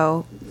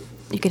show,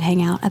 you can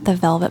hang out at the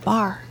Velvet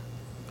Bar,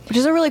 which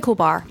is a really cool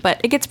bar, but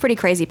it gets pretty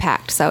crazy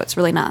packed, so it's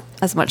really not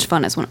as much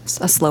fun as when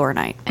it's a slower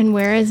night. And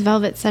where is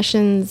Velvet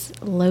Sessions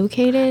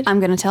located?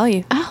 I'm going to tell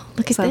you. Oh,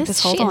 look at So this.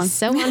 just hold She on. is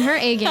so on her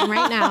A game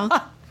right now.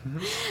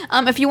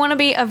 If you want to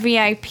be a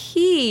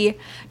VIP,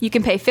 you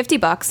can pay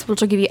 $50,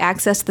 which will give you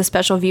access to the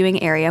special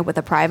viewing area with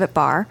a private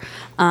bar.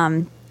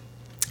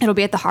 It'll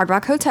be at the Hard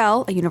Rock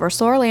Hotel at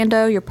Universal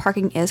Orlando. Your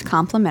parking is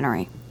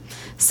complimentary.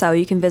 So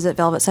you can visit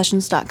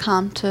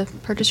velvetsessions.com to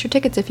purchase your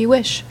tickets if you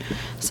wish.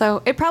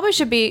 So it probably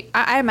should be,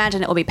 I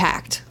imagine it will be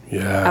packed.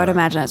 Yeah. I would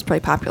imagine it's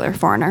pretty popular,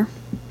 Foreigner.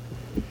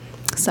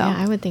 So Yeah,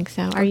 I would think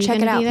so. Are you check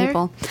going it to out, be there?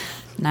 people.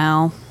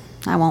 No,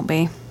 I won't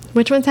be.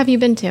 Which ones have you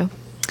been to?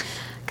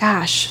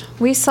 Gosh,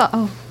 we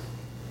saw,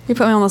 you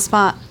put me on the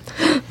spot.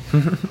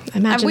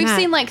 Imagine We've that.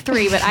 seen like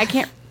 3, but I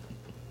can't.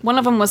 One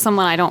of them was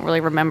someone I don't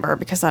really remember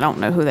because I don't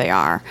know who they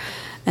are,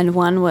 and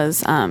one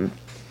was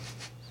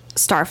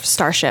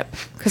Starship,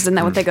 because isn't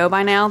that what they go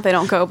by now? They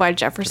don't go by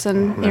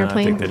Jefferson No, I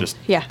Airplane? think they're just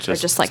they're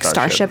just like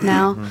Starship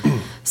now.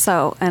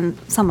 So, and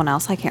someone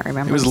else I can't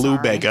remember. It was Lou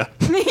sorry. Bega.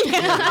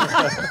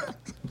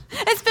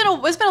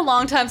 It's been a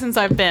long time since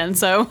I've been,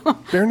 so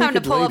Bare I'm having to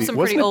Naked pull up Lady. some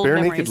Wasn't pretty it old Bare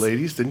memories. Naked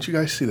Ladies? Didn't you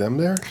guys see them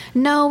there?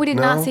 No, we did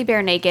not No? see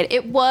Bare Naked.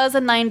 It was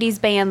a '90s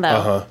band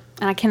though,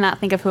 and I cannot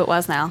think of who it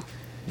was now.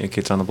 Yeah,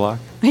 Kids on the Block.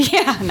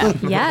 Yeah, no.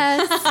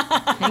 Yes.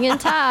 Hanging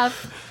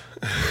tough.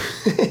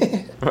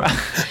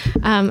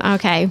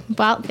 Okay.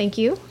 Well, thank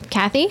you.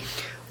 Kathy?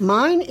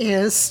 Mine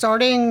is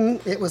starting,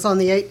 it was on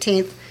the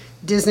 18th,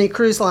 Disney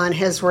Cruise Line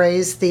has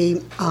raised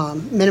the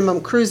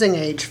minimum cruising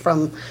age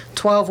from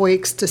 12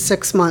 weeks to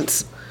 6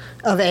 months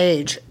of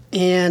age.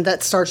 And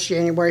that starts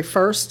January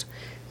 1st.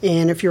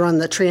 And if you're on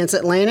the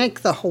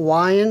transatlantic, the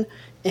Hawaiian,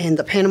 and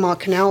the Panama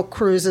Canal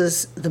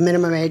cruises, the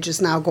minimum age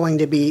is now going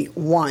to be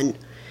 1.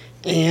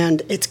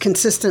 And it's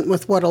consistent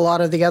with what a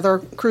lot of the other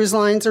cruise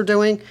lines are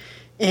doing.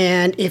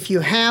 And if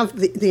you have,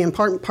 the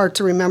important part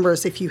to remember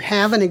is if you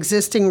have an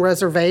existing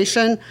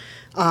reservation,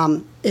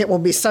 it will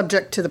be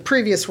subject to the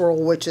previous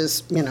rule, which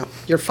is,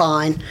 you're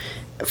fine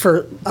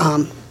for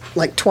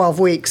like 12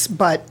 weeks.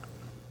 But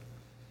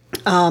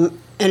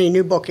any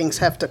new bookings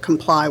have to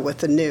comply with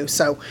the new.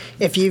 So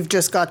if you've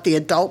just got the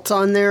adults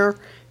on there,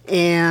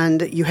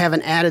 and you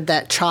haven't added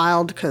that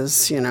child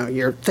because,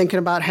 you're thinking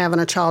about having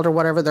a child or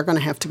whatever, they're going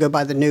to have to go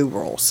by the new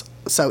rules.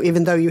 So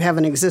even though you have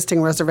an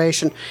existing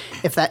reservation,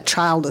 if that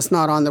child is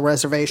not on the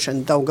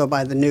reservation, they'll go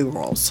by the new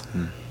rules.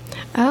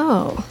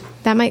 Oh,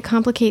 that might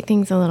complicate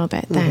things a little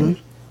bit then.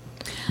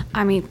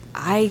 I mean,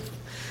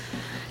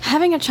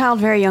 having a child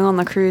very young on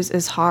the cruise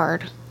is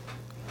hard.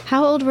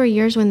 How old were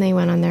yours when they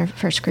went on their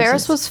first cruise?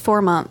 Ferris was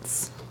 4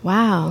 months.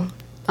 Wow.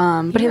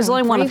 But he was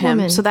only one of him,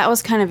 woman. so that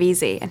was kind of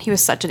easy, and he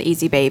was such an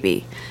easy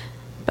baby.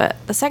 But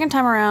the second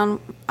time around,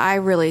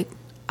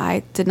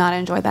 I did not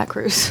enjoy that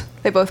cruise.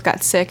 They both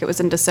got sick. It was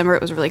in December.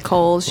 It was really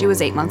cold. She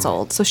was 8 months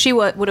old, so she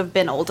would have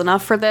been old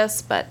enough for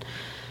this, but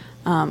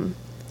I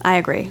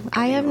agree.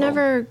 I have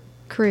never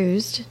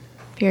cruised,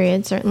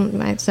 period,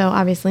 certainly, so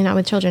obviously not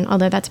with children,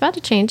 although that's about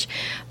to change.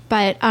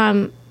 But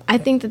I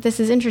think that this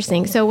is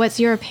interesting. So what's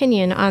your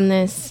opinion on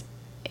this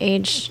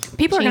age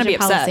People are going to be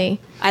policy? upset,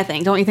 I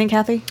think. Don't you think,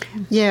 Kathy?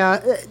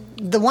 Yeah,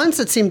 the ones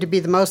that seem to be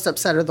the most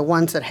upset are the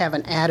ones that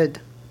haven't added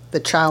the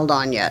child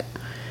on yet.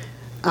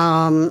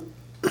 Other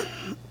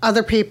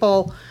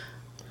people,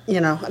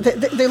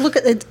 they look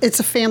at it, it's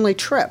a family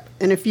trip.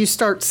 And if you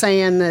start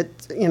saying that,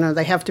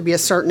 they have to be a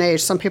certain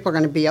age, some people are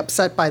going to be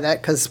upset by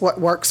that because what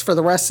works for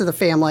the rest of the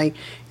family,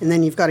 and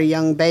then you've got a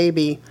young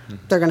baby,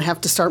 they're going to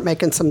have to start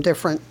making some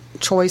different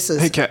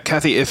choices. Hey,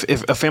 Kathy, if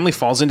a family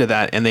falls into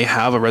that and they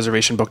have a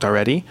reservation booked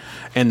already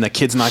and the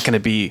kid's not going to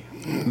be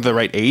the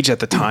right age at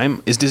the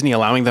time, is Disney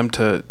allowing them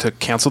to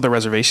cancel the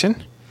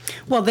reservation?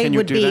 Well, they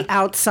would be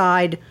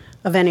outside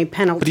of any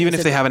penalty. But even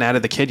if they haven't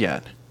added the kid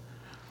yet?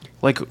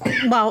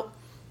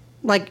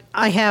 Like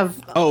I have...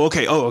 Oh,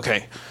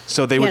 okay.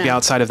 So they would be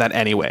outside of that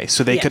anyway.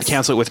 So they could Yes.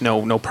 cancel it with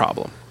no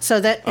problem. So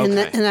that and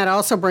that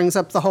also brings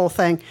up the whole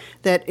thing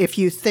that if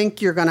you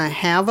think you're going to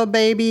have a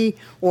baby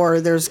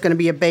or there's going to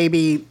be a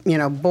baby,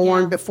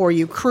 born before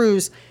you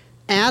cruise,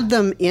 add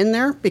them in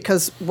there,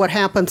 because what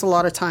happens a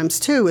lot of times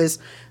too is,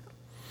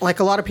 like,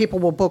 a lot of people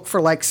will book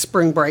for like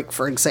spring break,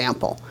 for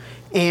example.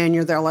 And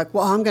you're there like,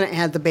 well, I'm going to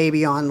add the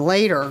baby on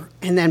later.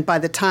 And then by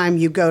the time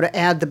you go to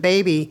add the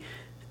baby,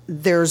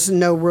 there's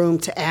no room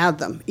to add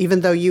them.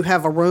 Even though you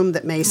have a room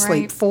that may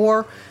sleep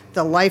 4,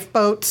 the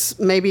lifeboats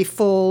may be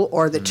full,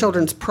 or the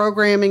children's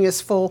programming is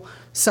full,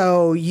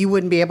 so you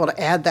wouldn't be able to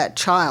add that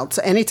child.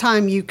 So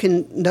anytime you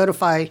can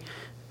notify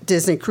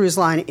Disney Cruise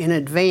Line in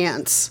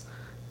advance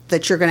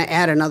that you're going to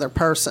add another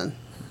person,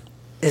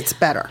 it's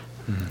better.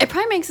 It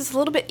probably makes this a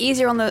little bit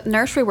easier on the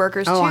nursery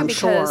workers, too, I'm because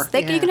sure.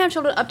 you can have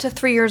children up to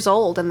 3 years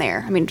old in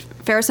there. I mean,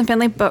 Ferris and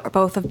Finley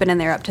both have been in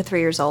there up to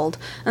 3 years old.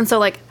 And so,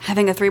 like,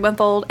 having a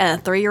 3-month-old and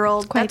a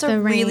 3-year-old, that's a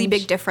really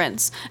big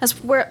difference.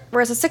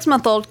 Whereas a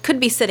 6-month-old could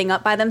be sitting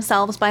up by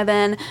themselves by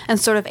then and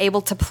sort of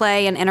able to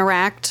play and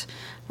interact,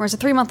 whereas a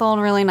 3-month-old,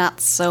 really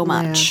not so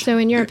much. So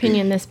in your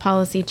opinion, this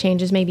policy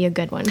change is maybe a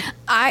good one?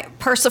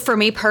 For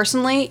me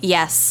personally,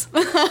 yes.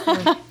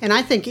 And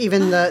I think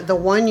even the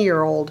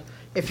 1-year-old,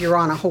 if you're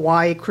on a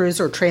Hawaii cruise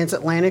or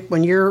transatlantic,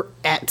 when you're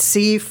at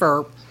sea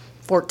for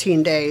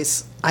 14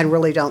 days, I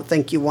really don't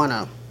think you want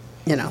a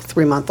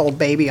 3-month-old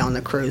baby on the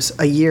cruise.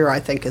 A year,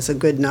 I think, is a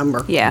good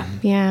number. Yeah.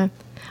 Yeah.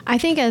 I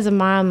think as a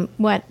mom,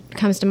 what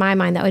comes to my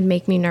mind that would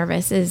make me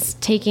nervous is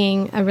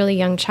taking a really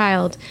young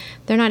child.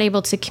 They're not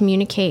able to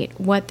communicate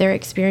what they're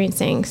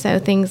experiencing. So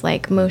things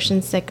like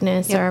motion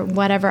sickness or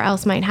whatever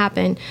else might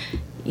happen,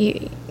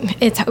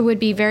 it would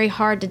be very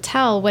hard to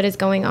tell what is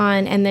going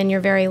on, and then you're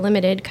very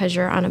limited because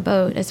you're on a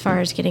boat as far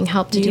as getting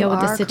help to deal with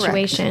the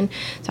situation.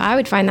 Correct. So I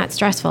would find that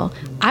stressful.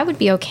 I would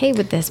be okay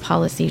with this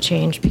policy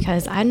change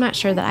because I'm not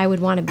sure that I would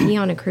want to be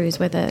on a cruise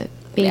with a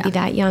baby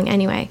that young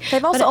anyway.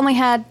 They've also only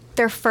had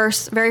their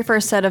very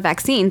first set of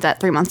vaccines at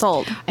 3 months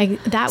old.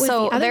 That was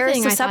so the other they're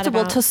thing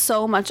susceptible to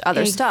so much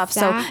other stuff.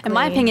 So in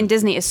my opinion,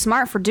 Disney is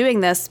smart for doing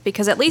this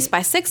because at least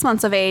by 6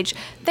 months of age,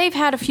 they've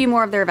had a few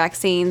more of their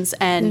vaccines,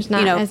 and there's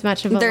not as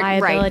much of a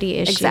liability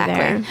issue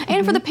there.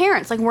 And for the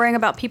parents, like worrying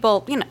about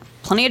people,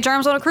 plenty of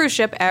germs on a cruise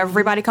ship.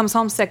 Everybody comes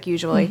home sick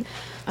usually.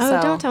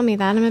 Oh, don't tell me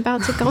that. I'm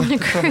about to go on a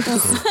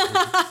cruise.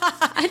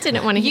 I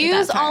didn't want to hear that.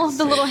 Use all of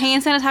the little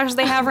hand sanitizers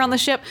they have around the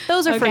ship.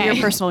 Those are for your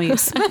personal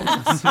use.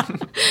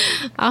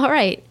 All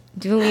right.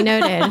 Duly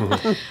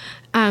noted.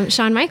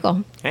 Shawn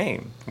Michael. Hey,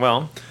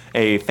 well,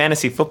 a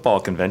fantasy football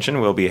convention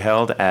will be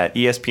held at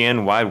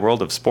ESPN Wide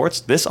World of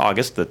Sports this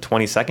August, the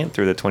 22nd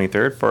through the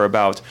 23rd, for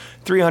about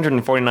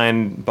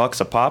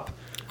 $349 a pop.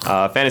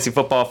 Fantasy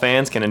football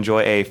fans can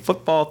enjoy a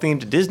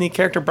football-themed Disney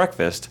character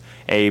breakfast,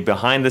 a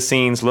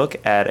behind-the-scenes look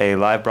at a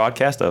live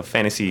broadcast of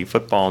Fantasy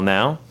Football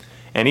Now,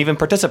 and even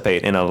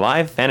participate in a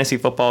live fantasy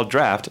football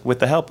draft with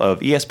the help of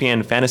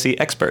ESPN fantasy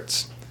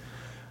experts.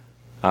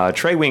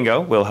 Trey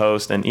Wingo will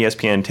host an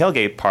ESPN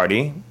tailgate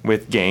party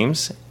with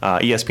games,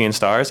 ESPN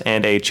stars,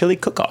 and a chili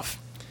cook-off.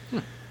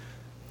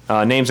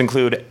 Names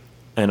include,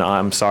 and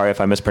I'm sorry if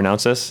I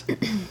mispronounce this,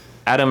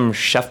 Adam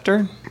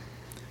Schefter,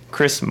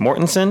 Chris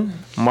Mortensen,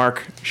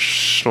 Mark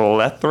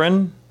Schlereth,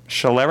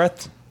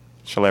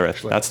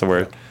 that's the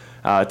word,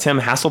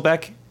 Tim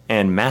Hasselbeck,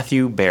 and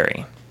Matthew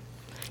Barry.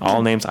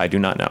 All names I do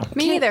not know.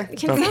 Me neither.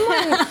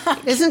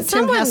 Isn't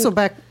Tim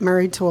Hasselbeck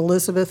married to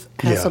Elizabeth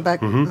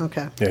Hasselbeck? Yeah. Mm-hmm.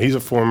 Okay. Yeah, he's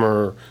a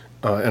former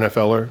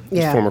NFLer.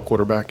 He's a former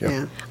quarterback.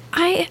 Yeah.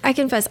 I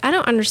confess, I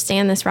don't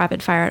understand this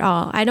rapid fire at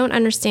all. I don't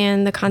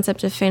understand the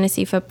concept of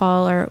fantasy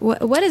football or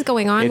what is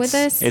going on with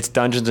this. It's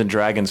Dungeons and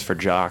Dragons for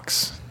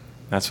jocks.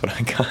 That's what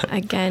I got.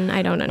 Again,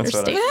 I don't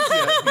understand.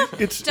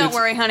 Don't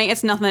worry, honey.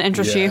 It's nothing that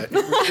interests you.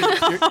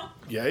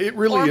 It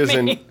really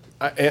isn't.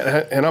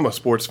 And I'm a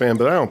sports fan,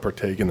 but I don't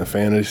partake in the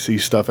fantasy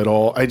stuff at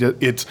all.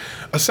 It's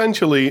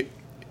essentially,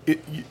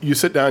 you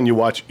sit down, you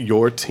watch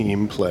your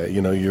team play.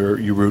 You know,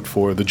 you root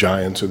for the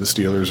Giants or the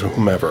Steelers or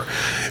whomever.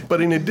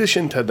 But in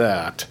addition to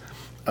that,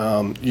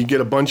 you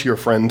get a bunch of your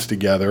friends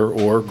together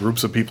or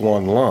groups of people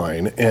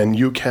online, and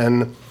you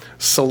can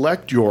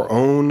select your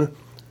own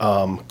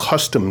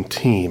custom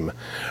team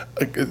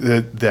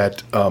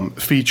that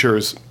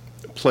features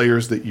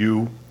players that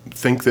you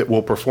think that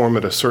will perform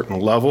at a certain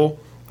level.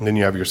 And then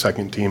you have your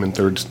second team and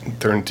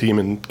third team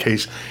in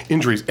case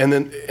injuries, and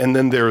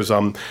then there's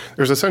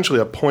essentially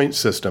a point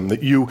system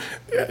that you,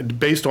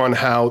 based on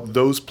how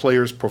those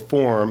players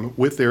perform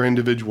with their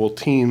individual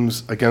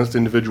teams against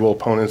individual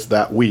opponents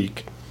that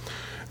week,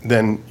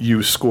 then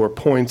you score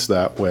points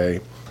that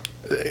way.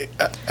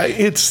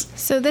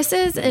 So this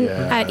is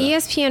at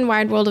ESPN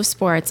Wide World of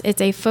Sports. It's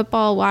a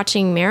football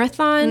watching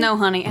marathon. No,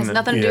 honey, it has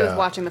nothing to do with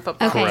watching the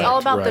football. Okay. It's all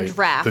about the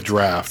draft. The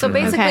draft. So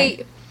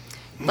basically,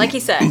 like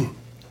he said,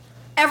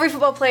 every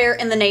football player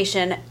in the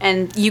nation,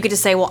 and you get to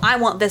say, well, I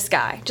want this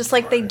guy, just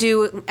like they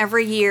do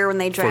every year when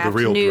they draft for the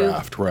real new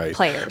draft,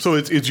 players. So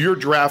it's you're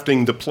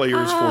drafting the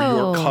players for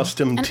your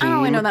custom and team. I don't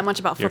really know that much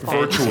about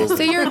football.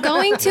 So you're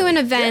going to an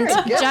event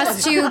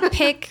just to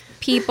pick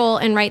people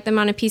and write them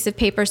on a piece of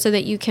paper so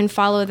that you can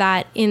follow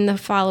that in the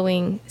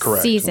following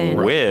season.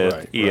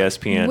 With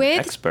ESPN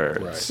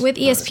experts. With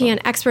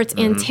ESPN experts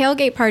and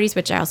tailgate parties,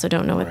 which I also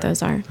don't know what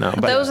those are. No,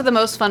 but those are the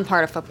most fun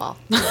part of football.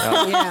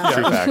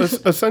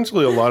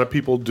 Essentially, a lot of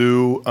people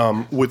do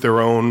with their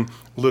own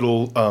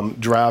little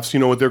drafts,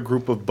 with their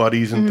group of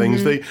buddies and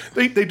things.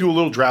 They do a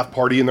little draft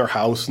party in their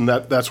house and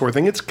that sort of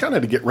thing. It's kind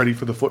of to get ready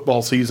for the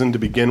football season to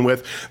begin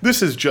with.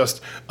 This is just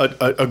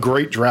a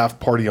great draft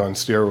party on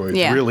steroids,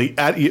 really,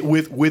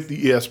 with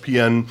the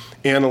ESPN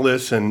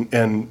analysts and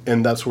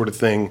that sort of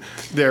thing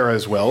there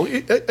as well.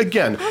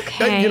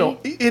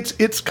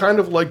 It's kind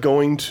of like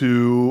going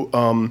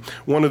to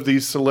one of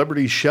these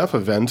celebrity chef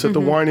events at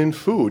the Wine and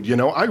Food.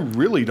 I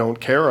really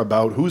don't care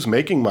about who's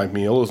making my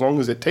meal as long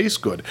as it tastes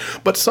good.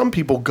 But some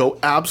people go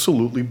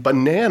absolutely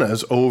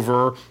bananas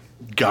over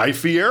Guy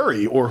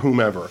Fieri or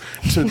whomever.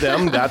 To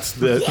them, that's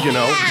the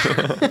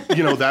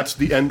that's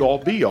the end all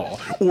be all.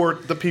 Or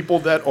the people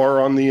that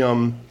are on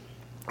the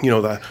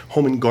the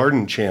Home and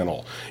Garden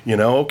channel.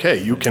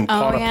 Okay, you can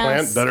pot a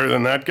plant better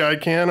than that guy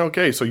can.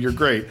 Okay, so you're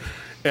great.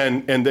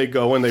 And they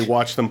go and they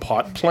watch them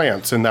pot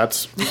plants, and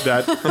that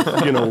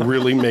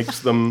really makes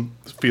them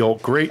feel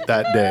great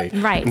that day.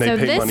 Right. And they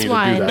pay money to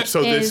do that.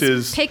 So this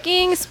is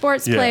picking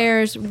sports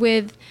players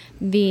with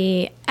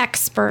the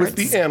experts with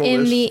the analysts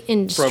in the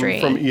industry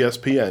from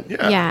ESPN.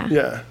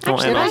 Yeah.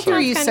 Actually, did I hear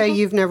you say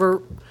you've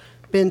never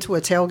been to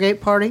a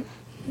tailgate party?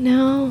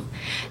 No.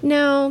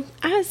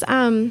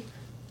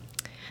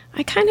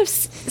 I kind of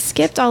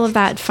skipped all of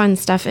that fun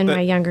stuff in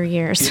my younger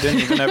years. You didn't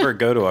even ever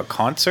go to a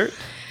concert?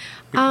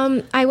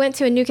 I went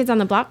to a New Kids on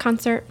the Block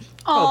concert.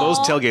 Oh, those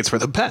tailgates were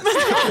the best.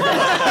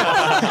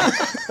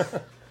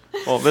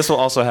 Well, this will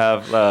also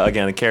have,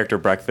 again, a character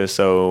breakfast,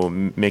 so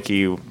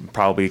Mickey will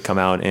probably come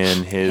out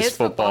in his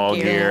football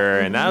gear,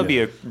 and that would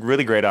be a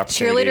really great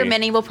opportunity. Cheerleader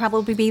Minnie will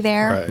probably be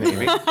there. Right.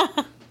 Maybe.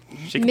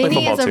 She can play Minnie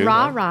football is a too,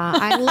 rah-rah.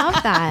 I love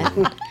that.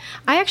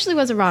 I actually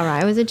was a rah-rah.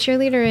 I was a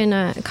cheerleader in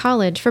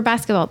college for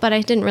basketball, but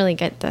I didn't really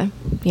get the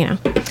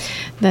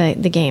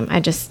game. I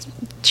just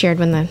cheered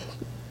when the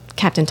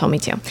captain told me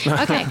to.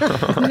 Okay,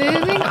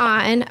 moving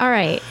on. All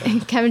right,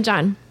 Kevin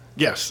John.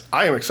 Yes,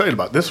 I am excited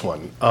about this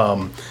one.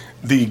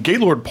 The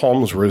Gaylord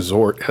Palms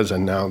Resort has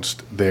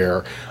announced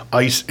their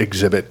ice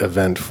exhibit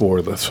event for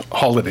the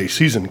holiday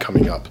season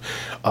coming up.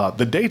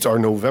 The dates are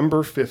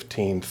November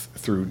 15th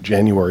through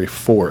January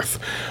 4th.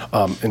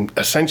 And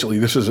essentially,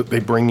 they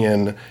bring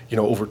in,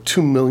 over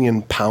 2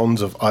 million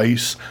pounds of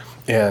ice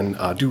and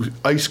do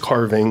ice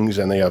carvings,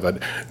 and they have a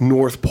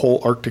North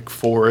Pole Arctic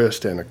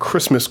forest and a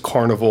Christmas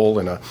carnival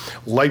and a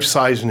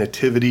life-size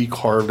nativity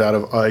carved out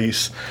of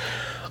ice.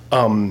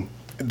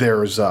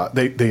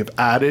 They've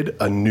added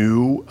a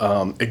new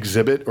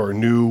exhibit or a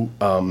new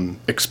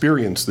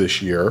experience this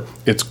year.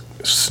 It's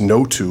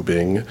snow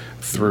tubing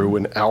through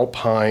an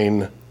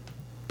alpine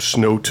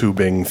snow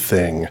tubing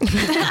thing.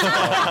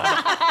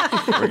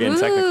 We're getting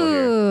technical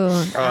here.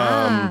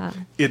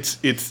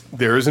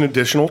 There is an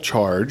additional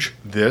charge.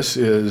 This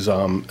is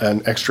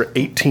an extra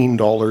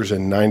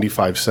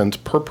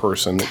 $18.95 per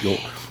person that you'll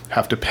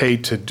have to pay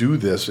to do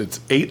this. It's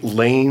 8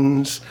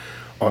 lanes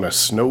on a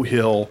snow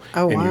hill,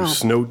 you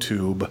snow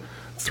tube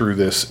through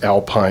this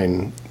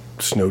alpine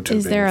snow tubing.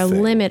 Is there a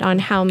limit on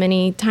how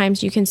many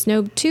times you can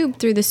snow tube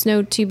through the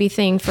snow tubey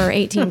thing for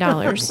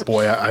 $18?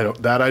 Boy,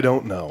 I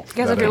don't know. You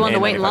guys are doing the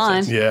wait in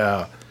line.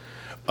 Yeah.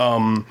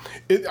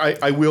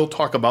 I will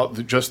talk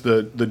about just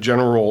the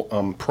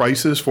general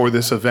prices for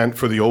this event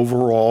for the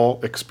overall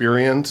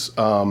experience.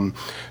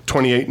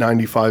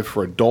 $28.95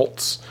 for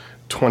adults,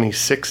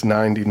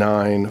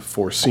 $26.99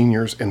 for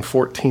seniors, and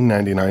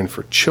 $14.99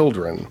 for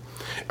children.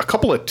 A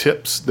couple of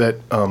tips that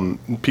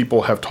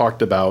people have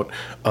talked about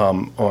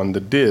on the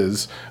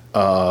Diz.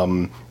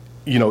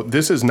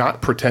 This is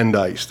not pretend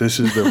ice. This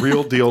is the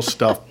real deal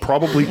stuff,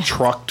 probably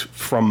trucked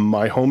from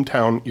my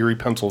hometown, Erie,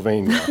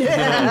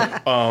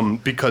 Pennsylvania.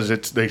 Because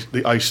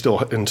the ice still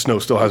and snow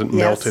still hasn't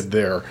melted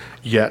there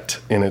yet,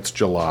 and it's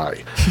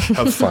July.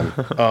 Have fun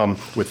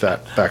with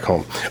that back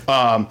home.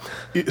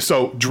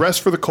 So dress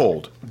for the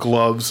cold,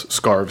 gloves,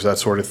 scarves, that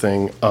sort of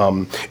thing.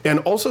 And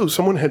also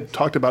someone had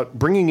talked about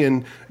bringing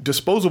in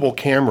disposable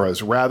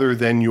cameras rather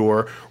than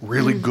your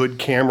really good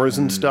cameras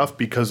and stuff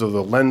because of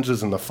the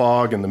lenses and the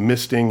fog and the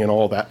misting and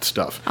all that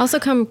stuff. Also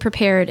come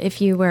prepared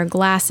if you wear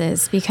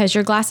glasses because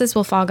your glasses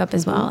will fog up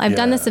as well. I've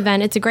done this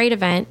event. It's a great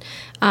event.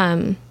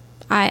 I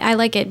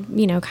like it,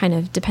 kind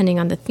of depending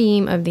on the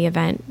theme of the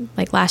event.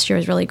 Like last year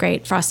was really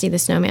great. Frosty the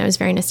Snowman was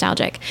very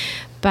nostalgic.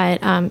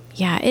 But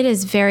it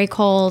is very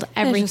cold.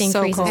 Everything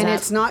freezes up. And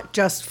it's not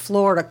just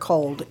Florida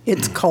cold.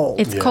 It's cold.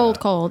 It's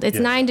cold. It's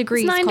 9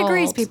 degrees It's 9 cold.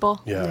 degrees,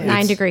 people. Yeah,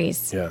 9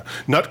 degrees. Yeah.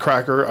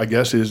 Nutcracker, I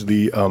guess, is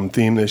the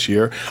theme this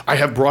year. I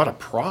have brought a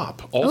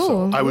prop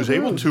also. Ooh. I was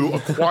able to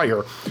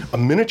acquire a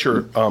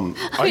miniature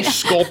ice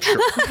sculpture.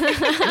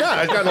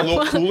 I've got a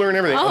little cooler and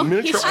everything. A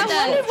miniature ice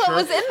sculpture what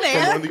was in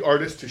there. from one of the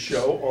artists to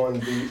show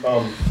on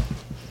the...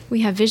 We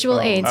have visual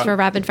aids for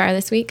Rapidfire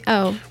this week.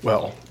 Oh.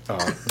 Well,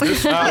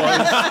 this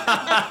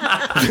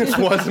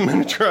was a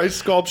miniature ice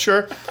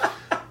sculpture.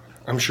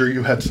 I'm sure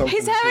you had something.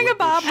 He's having a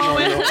Bob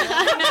moment.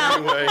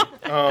 Anyway,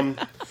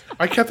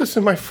 I kept this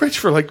in my fridge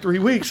for like 3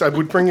 weeks. I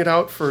would bring it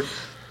out for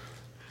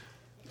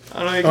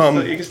I don't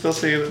know, you can still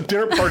see it.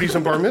 dinner parties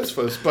and bar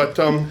mitzvahs, but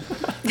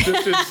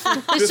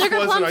The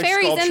sugar plum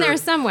fairy's in there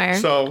somewhere.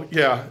 So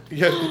yeah.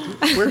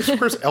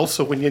 Where's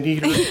Elsa when you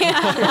need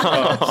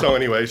her? So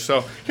anyway,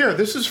 here,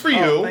 this is for you.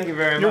 Oh, thank you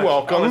very much. You're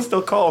welcome. Oh, it's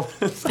still cold.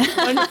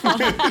 Wonderful.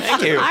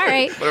 Thank you. All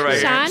right. Put it right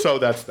Sean? here. So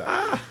that's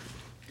that.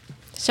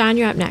 Sean,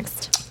 you're up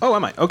next. Oh,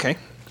 am I? Okay.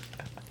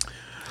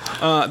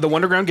 The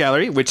Wonderground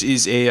Gallery, which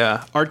is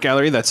a art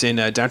gallery that's in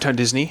downtown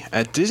Disney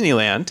at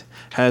Disneyland,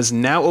 has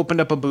now opened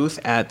up a booth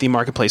at the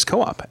Marketplace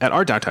Co-op at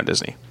our downtown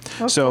Disney.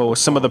 So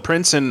some of the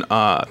prints and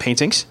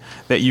paintings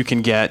that you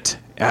can get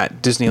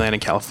at Disneyland in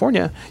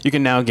California, you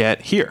can now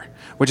get here,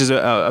 which is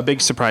a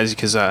big surprise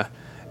because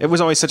it was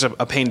always such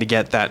a pain to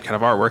get that kind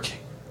of artwork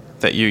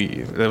that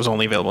that was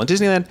only available in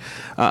Disneyland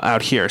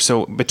out here.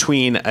 So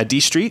between D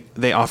Street,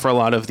 they offer a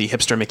lot of the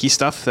hipster Mickey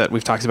stuff that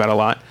we've talked about a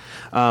lot.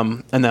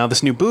 And now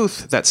this new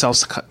booth that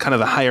sells kind of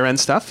the higher end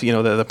stuff,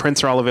 the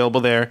prints are all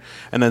available there.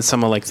 And then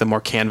some of like the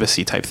more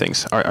canvasy type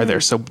things are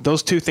there. So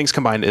those two things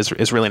combined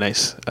is really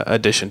nice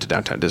addition to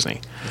downtown Disney.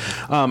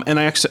 And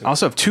I actually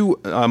also have two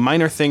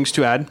minor things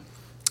to add.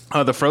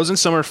 The Frozen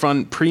Summer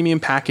Fun premium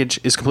package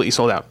is completely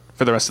sold out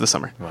for the rest of the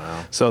summer.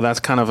 Wow. So that's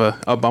kind of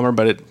a bummer,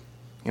 but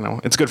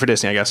it's good for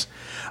Disney, I guess.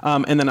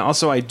 And then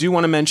also I do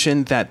want to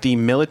mention that the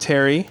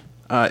military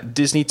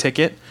Disney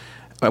ticket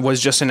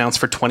was just announced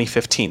for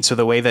 2015. So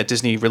the way that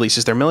Disney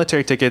releases their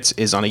military tickets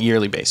is on a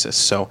yearly basis.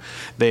 So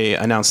they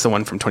announced the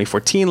one from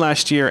 2014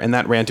 last year, and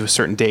that ran to a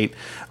certain date.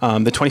 The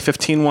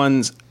 2015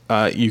 ones,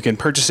 you can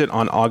purchase it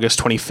on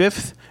August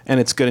 25th, and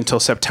it's good until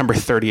September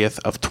 30th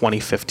of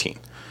 2015.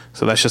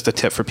 So that's just a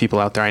tip for people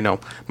out there. I know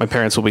my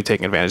parents will be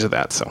taking advantage of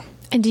that. So.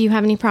 And do you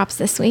have any props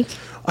this week?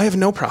 I have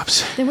no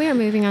props. Then we are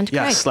moving on to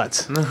Craig. Yes,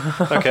 let's.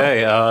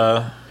 Okay.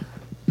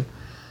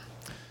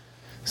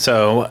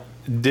 So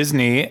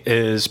Disney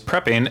is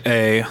prepping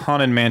a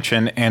Haunted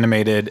Mansion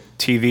animated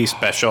TV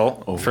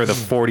special for the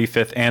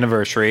 45th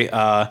anniversary.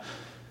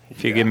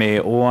 If you give me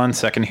 1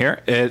 second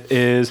here, it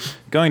is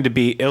going to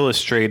be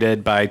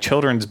illustrated by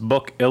children's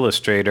book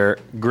illustrator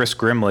Gris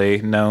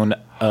Grimley, known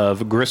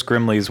of Gris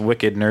Grimley's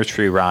Wicked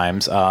Nursery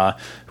Rhymes,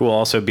 who will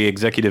also be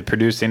executive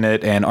producing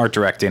it and art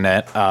directing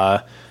it.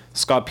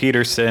 Scott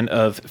Peterson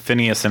of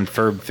Phineas and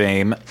Ferb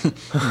fame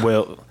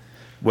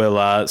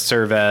will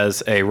serve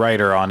as a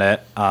writer on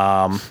it.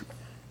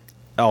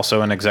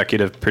 Also an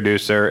executive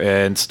producer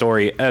and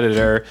story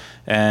editor.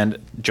 And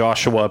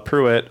Joshua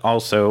Pruitt,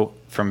 also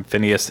from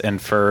Phineas and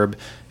Ferb,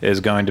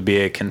 is going to be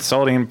a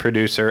consulting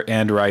producer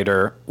and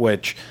writer,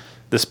 which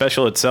the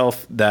special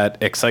itself, that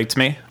excites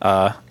me.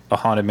 a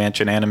Haunted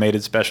Mansion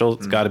animated special,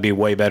 it's got to be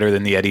way better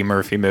than the Eddie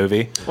Murphy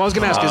movie. Well, I was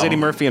going to ask, is Eddie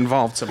Murphy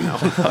involved somehow?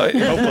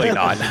 Hopefully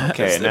not.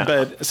 Okay, now.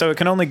 But so it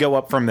can only go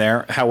up from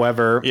there.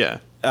 However, Yeah.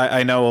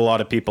 I know a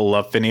lot of people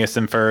love Phineas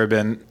and Ferb,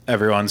 and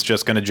everyone's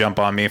just going to jump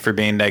on me for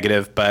being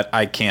negative, but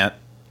I can't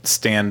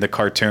stand the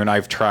cartoon.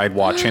 I've tried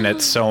watching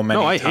it so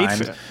many I times.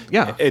 hate it.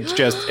 Yeah. It's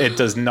just, it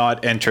does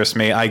not interest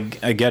me. I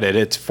get it.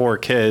 It's for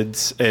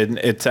kids, and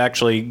it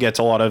actually gets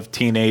a lot of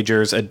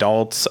teenagers,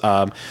 adults,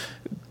 a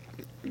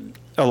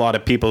lot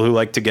of people who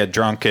like to get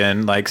drunk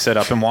and like sit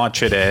up and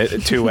watch it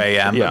at 2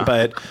 a.m. Yeah.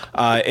 But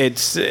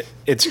it's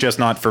just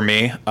not for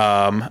me.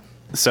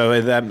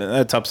 So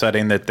that's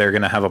upsetting that they're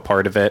going to have a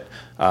part of it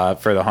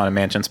for the Haunted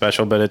Mansion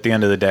special. But at the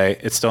end of the day,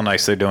 it's still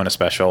nice they're doing a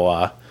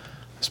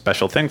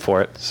special thing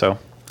for it. So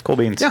cool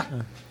beans. Yeah.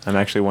 I'm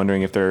actually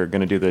wondering if they're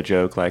going to do the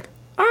joke like,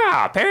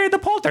 Perry the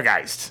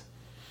Poltergeist.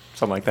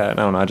 Something like that.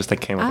 I don't know. I just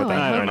came up with that.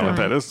 I I don't know hope what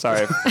that not. is.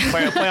 Sorry.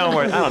 play on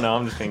words. I don't know.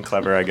 I'm just being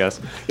clever, I guess.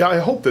 Yeah, I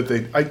hope that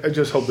they. I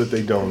just hope that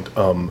they don't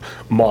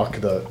mock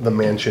the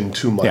mansion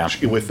too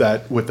much with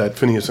that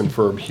Phineas and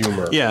Ferb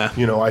humor. Yeah.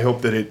 I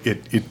hope that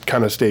it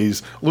kind of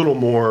stays a little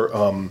more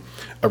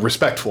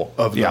respectful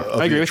of the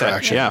I agree with that.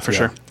 attraction. Yeah, for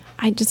sure.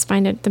 I just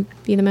find it to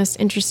be the most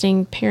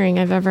interesting pairing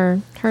I've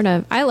ever heard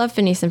of. I love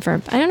Phineas and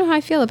Ferb. I don't know how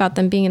I feel about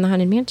them being in the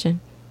Haunted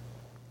Mansion.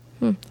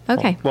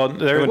 Okay. It's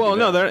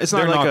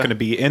not like going to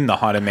be in the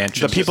Haunted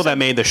Mansion. the people that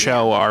made the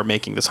show are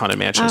making this Haunted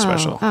Mansion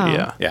special.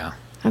 Yeah. Yeah.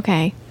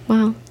 Okay.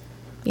 Well.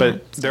 But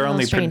it's they're a little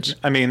only, strange.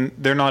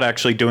 they're not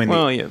actually doing the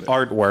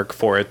artwork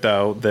for it,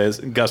 though. The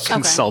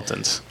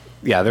Consultants.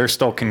 Yeah, they're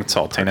still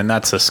consulting, and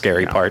that's the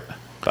scary part.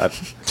 But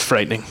It's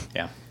frightening.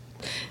 yeah.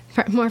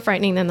 More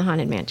frightening than the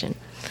Haunted Mansion.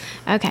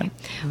 Okay.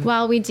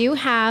 Well, we do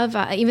have,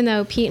 even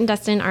though Pete and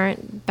Dustin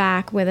aren't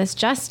back with us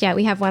just yet,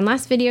 we have one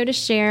last video to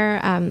share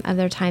of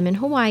their time in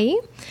Hawaii.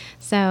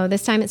 So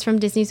this time it's from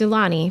Disney's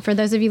Ulani. For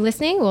those of you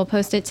listening, we'll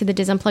post it to the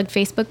Dis Unplugged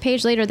Facebook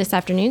page later this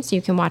afternoon, so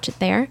you can watch it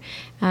there.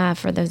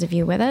 For those of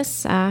you with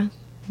us,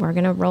 we're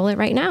going to roll it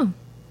right now.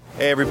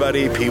 Hey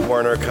everybody, Pete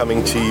Werner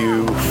coming to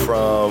you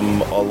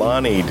from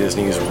Aulani,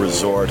 Disney's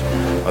resort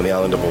on the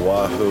island of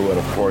Oahu. And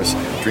of course,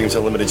 Dreams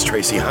Unlimited's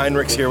Tracy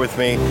Heinrichs here with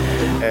me.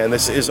 And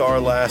this is our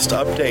last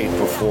update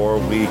before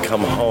we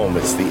come home.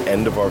 It's the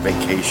end of our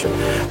vacation.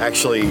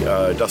 Actually,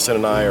 Dustin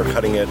and I are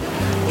cutting it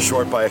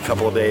short by a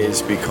couple of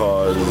days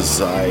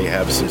because I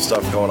have some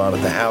stuff going on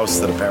at the house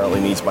that apparently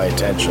needs my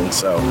attention.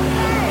 So,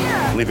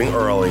 leaving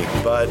early.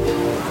 But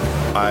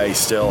I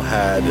still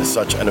had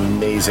such an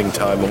amazing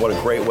time, and what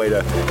a great way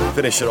to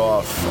finish it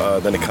off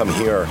than to come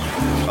here.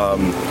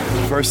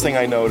 First thing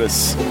I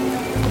notice,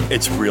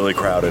 it's really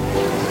crowded.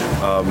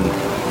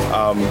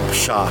 I'm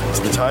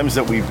shocked. The times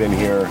that we've been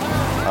here,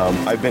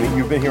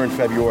 you've been here in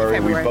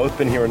February. We've both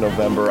been here in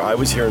November. I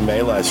was here in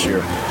May last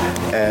year,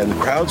 and the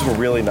crowds were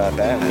really not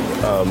bad.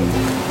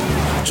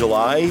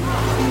 July,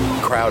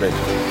 crowded.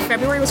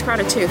 February was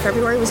crowded too.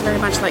 February was very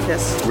much like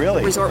this.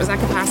 Really? The resort was at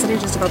capacity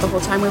just about the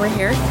whole time we were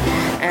here,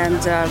 and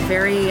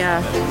very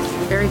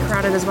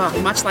crowded as well,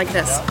 much like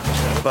this.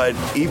 But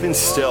even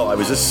still, I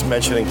was just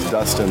mentioning to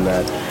Dustin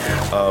that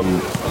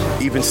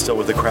even still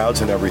with the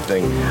crowds and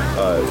everything,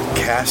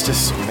 cast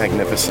is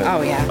magnificent.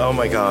 Oh, yeah. Oh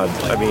my God.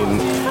 I mean,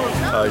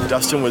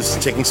 Dustin was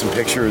taking some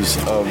pictures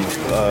of,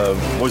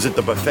 was it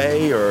the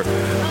buffet or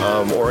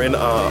in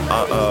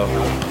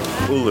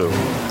Ulu,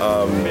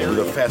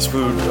 the fast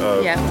food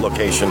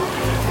location.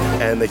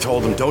 And they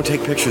told him, don't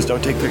take pictures,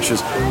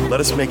 let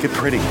us make it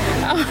pretty.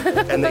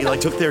 And they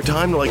took their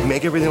time to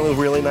make everything look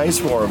really nice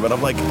for him. And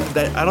I'm like,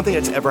 I don't think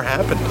that's ever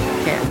happened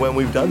when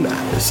we've done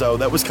that. So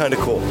that was kind of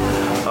cool.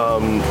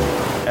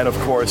 And of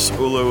course,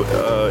 Ulu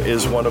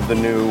is one of the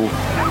new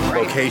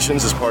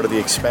locations as part of the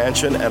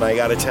expansion. And I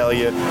got to tell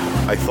you,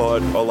 I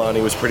thought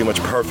Aulani was pretty much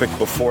perfect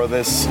before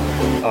this.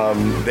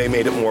 They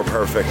made it more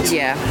perfect.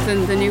 Yeah,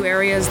 the new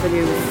areas, the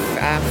new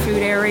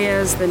food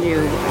areas, the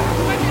new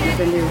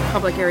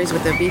public areas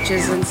with the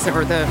beaches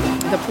or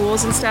the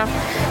pools and stuff.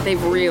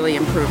 They've really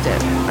improved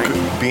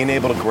it. Being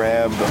able to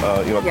grab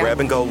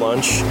and go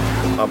lunch.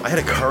 I had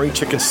a curry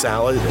chicken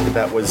salad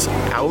that was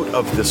out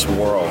of this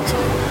world.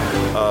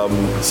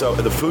 So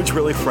the food's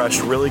really fresh,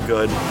 really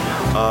good,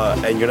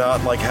 and you're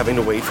not having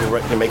to wait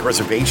to make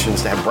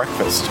reservations to have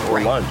breakfast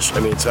or lunch. I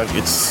mean,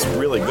 it's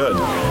really good.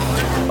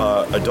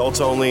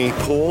 Adults only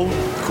pool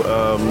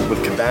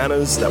with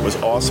cabanas. That was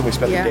awesome. We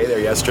spent the day there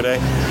yesterday.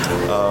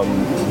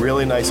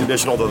 Really nice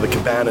addition, although the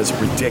cabana is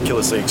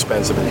ridiculously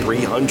expensive,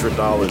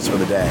 $300 for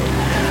the day.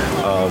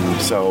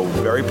 So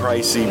very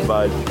pricey,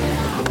 but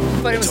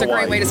it was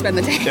Hawaii. A great way to spend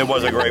the day. It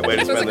was a great way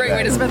to spend the day. It was a great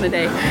way to spend the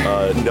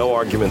day. No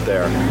argument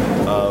there.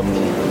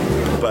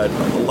 But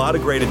a lot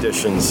of great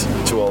additions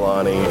to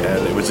Aulani,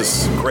 and it was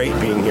just great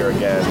being here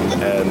again.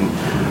 And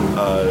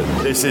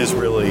this is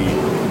really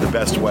the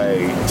best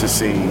way to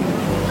see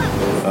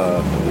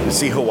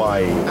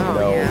Hawaii.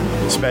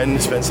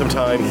 Spend some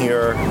time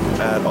here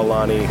at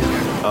Aulani,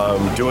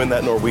 doing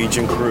that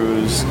Norwegian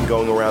cruise,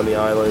 going around the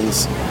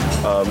islands.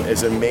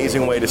 It's an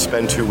amazing way to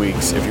spend 2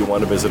 weeks if you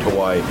want to visit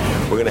Hawaii.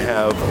 We're going to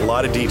have a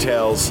lot of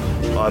details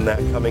on that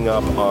coming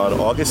up on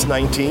August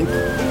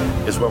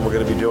 19th is when we're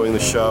going to be doing the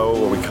show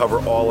where we cover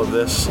all of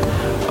this.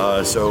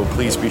 So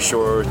please be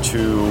sure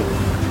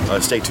to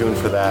stay tuned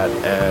for that.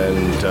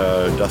 And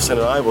Dustin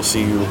and I will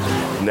see you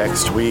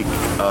next week.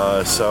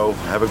 So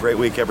have a great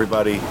week,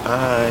 everybody.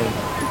 Bye.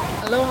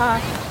 Aloha.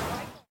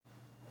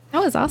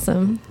 That was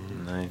awesome.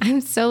 Nice.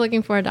 I'm so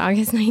looking forward to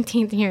August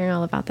 19th hearing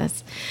all about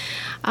this.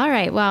 All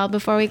right. Well,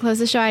 before we close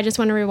the show, I just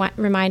want to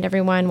remind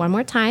everyone one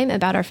more time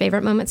about our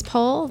favorite moments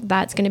poll.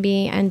 That's going to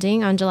be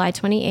ending on July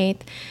 28th.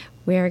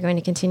 We are going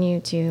to continue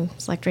to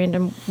select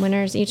random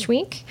winners each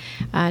week,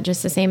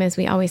 just the same as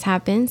we always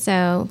have been.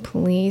 So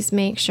please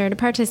make sure to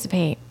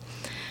participate.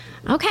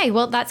 Okay,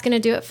 well, that's going to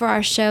do it for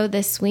our show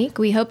this week.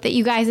 We hope that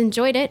you guys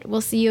enjoyed it.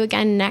 We'll see you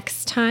again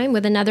next time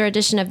with another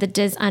edition of the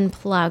Diz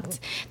Unplugged.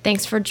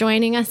 Thanks for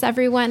joining us,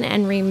 everyone.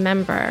 And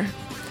remember,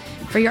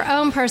 for your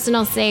own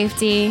personal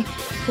safety,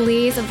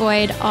 please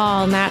avoid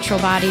all natural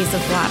bodies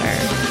of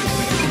water.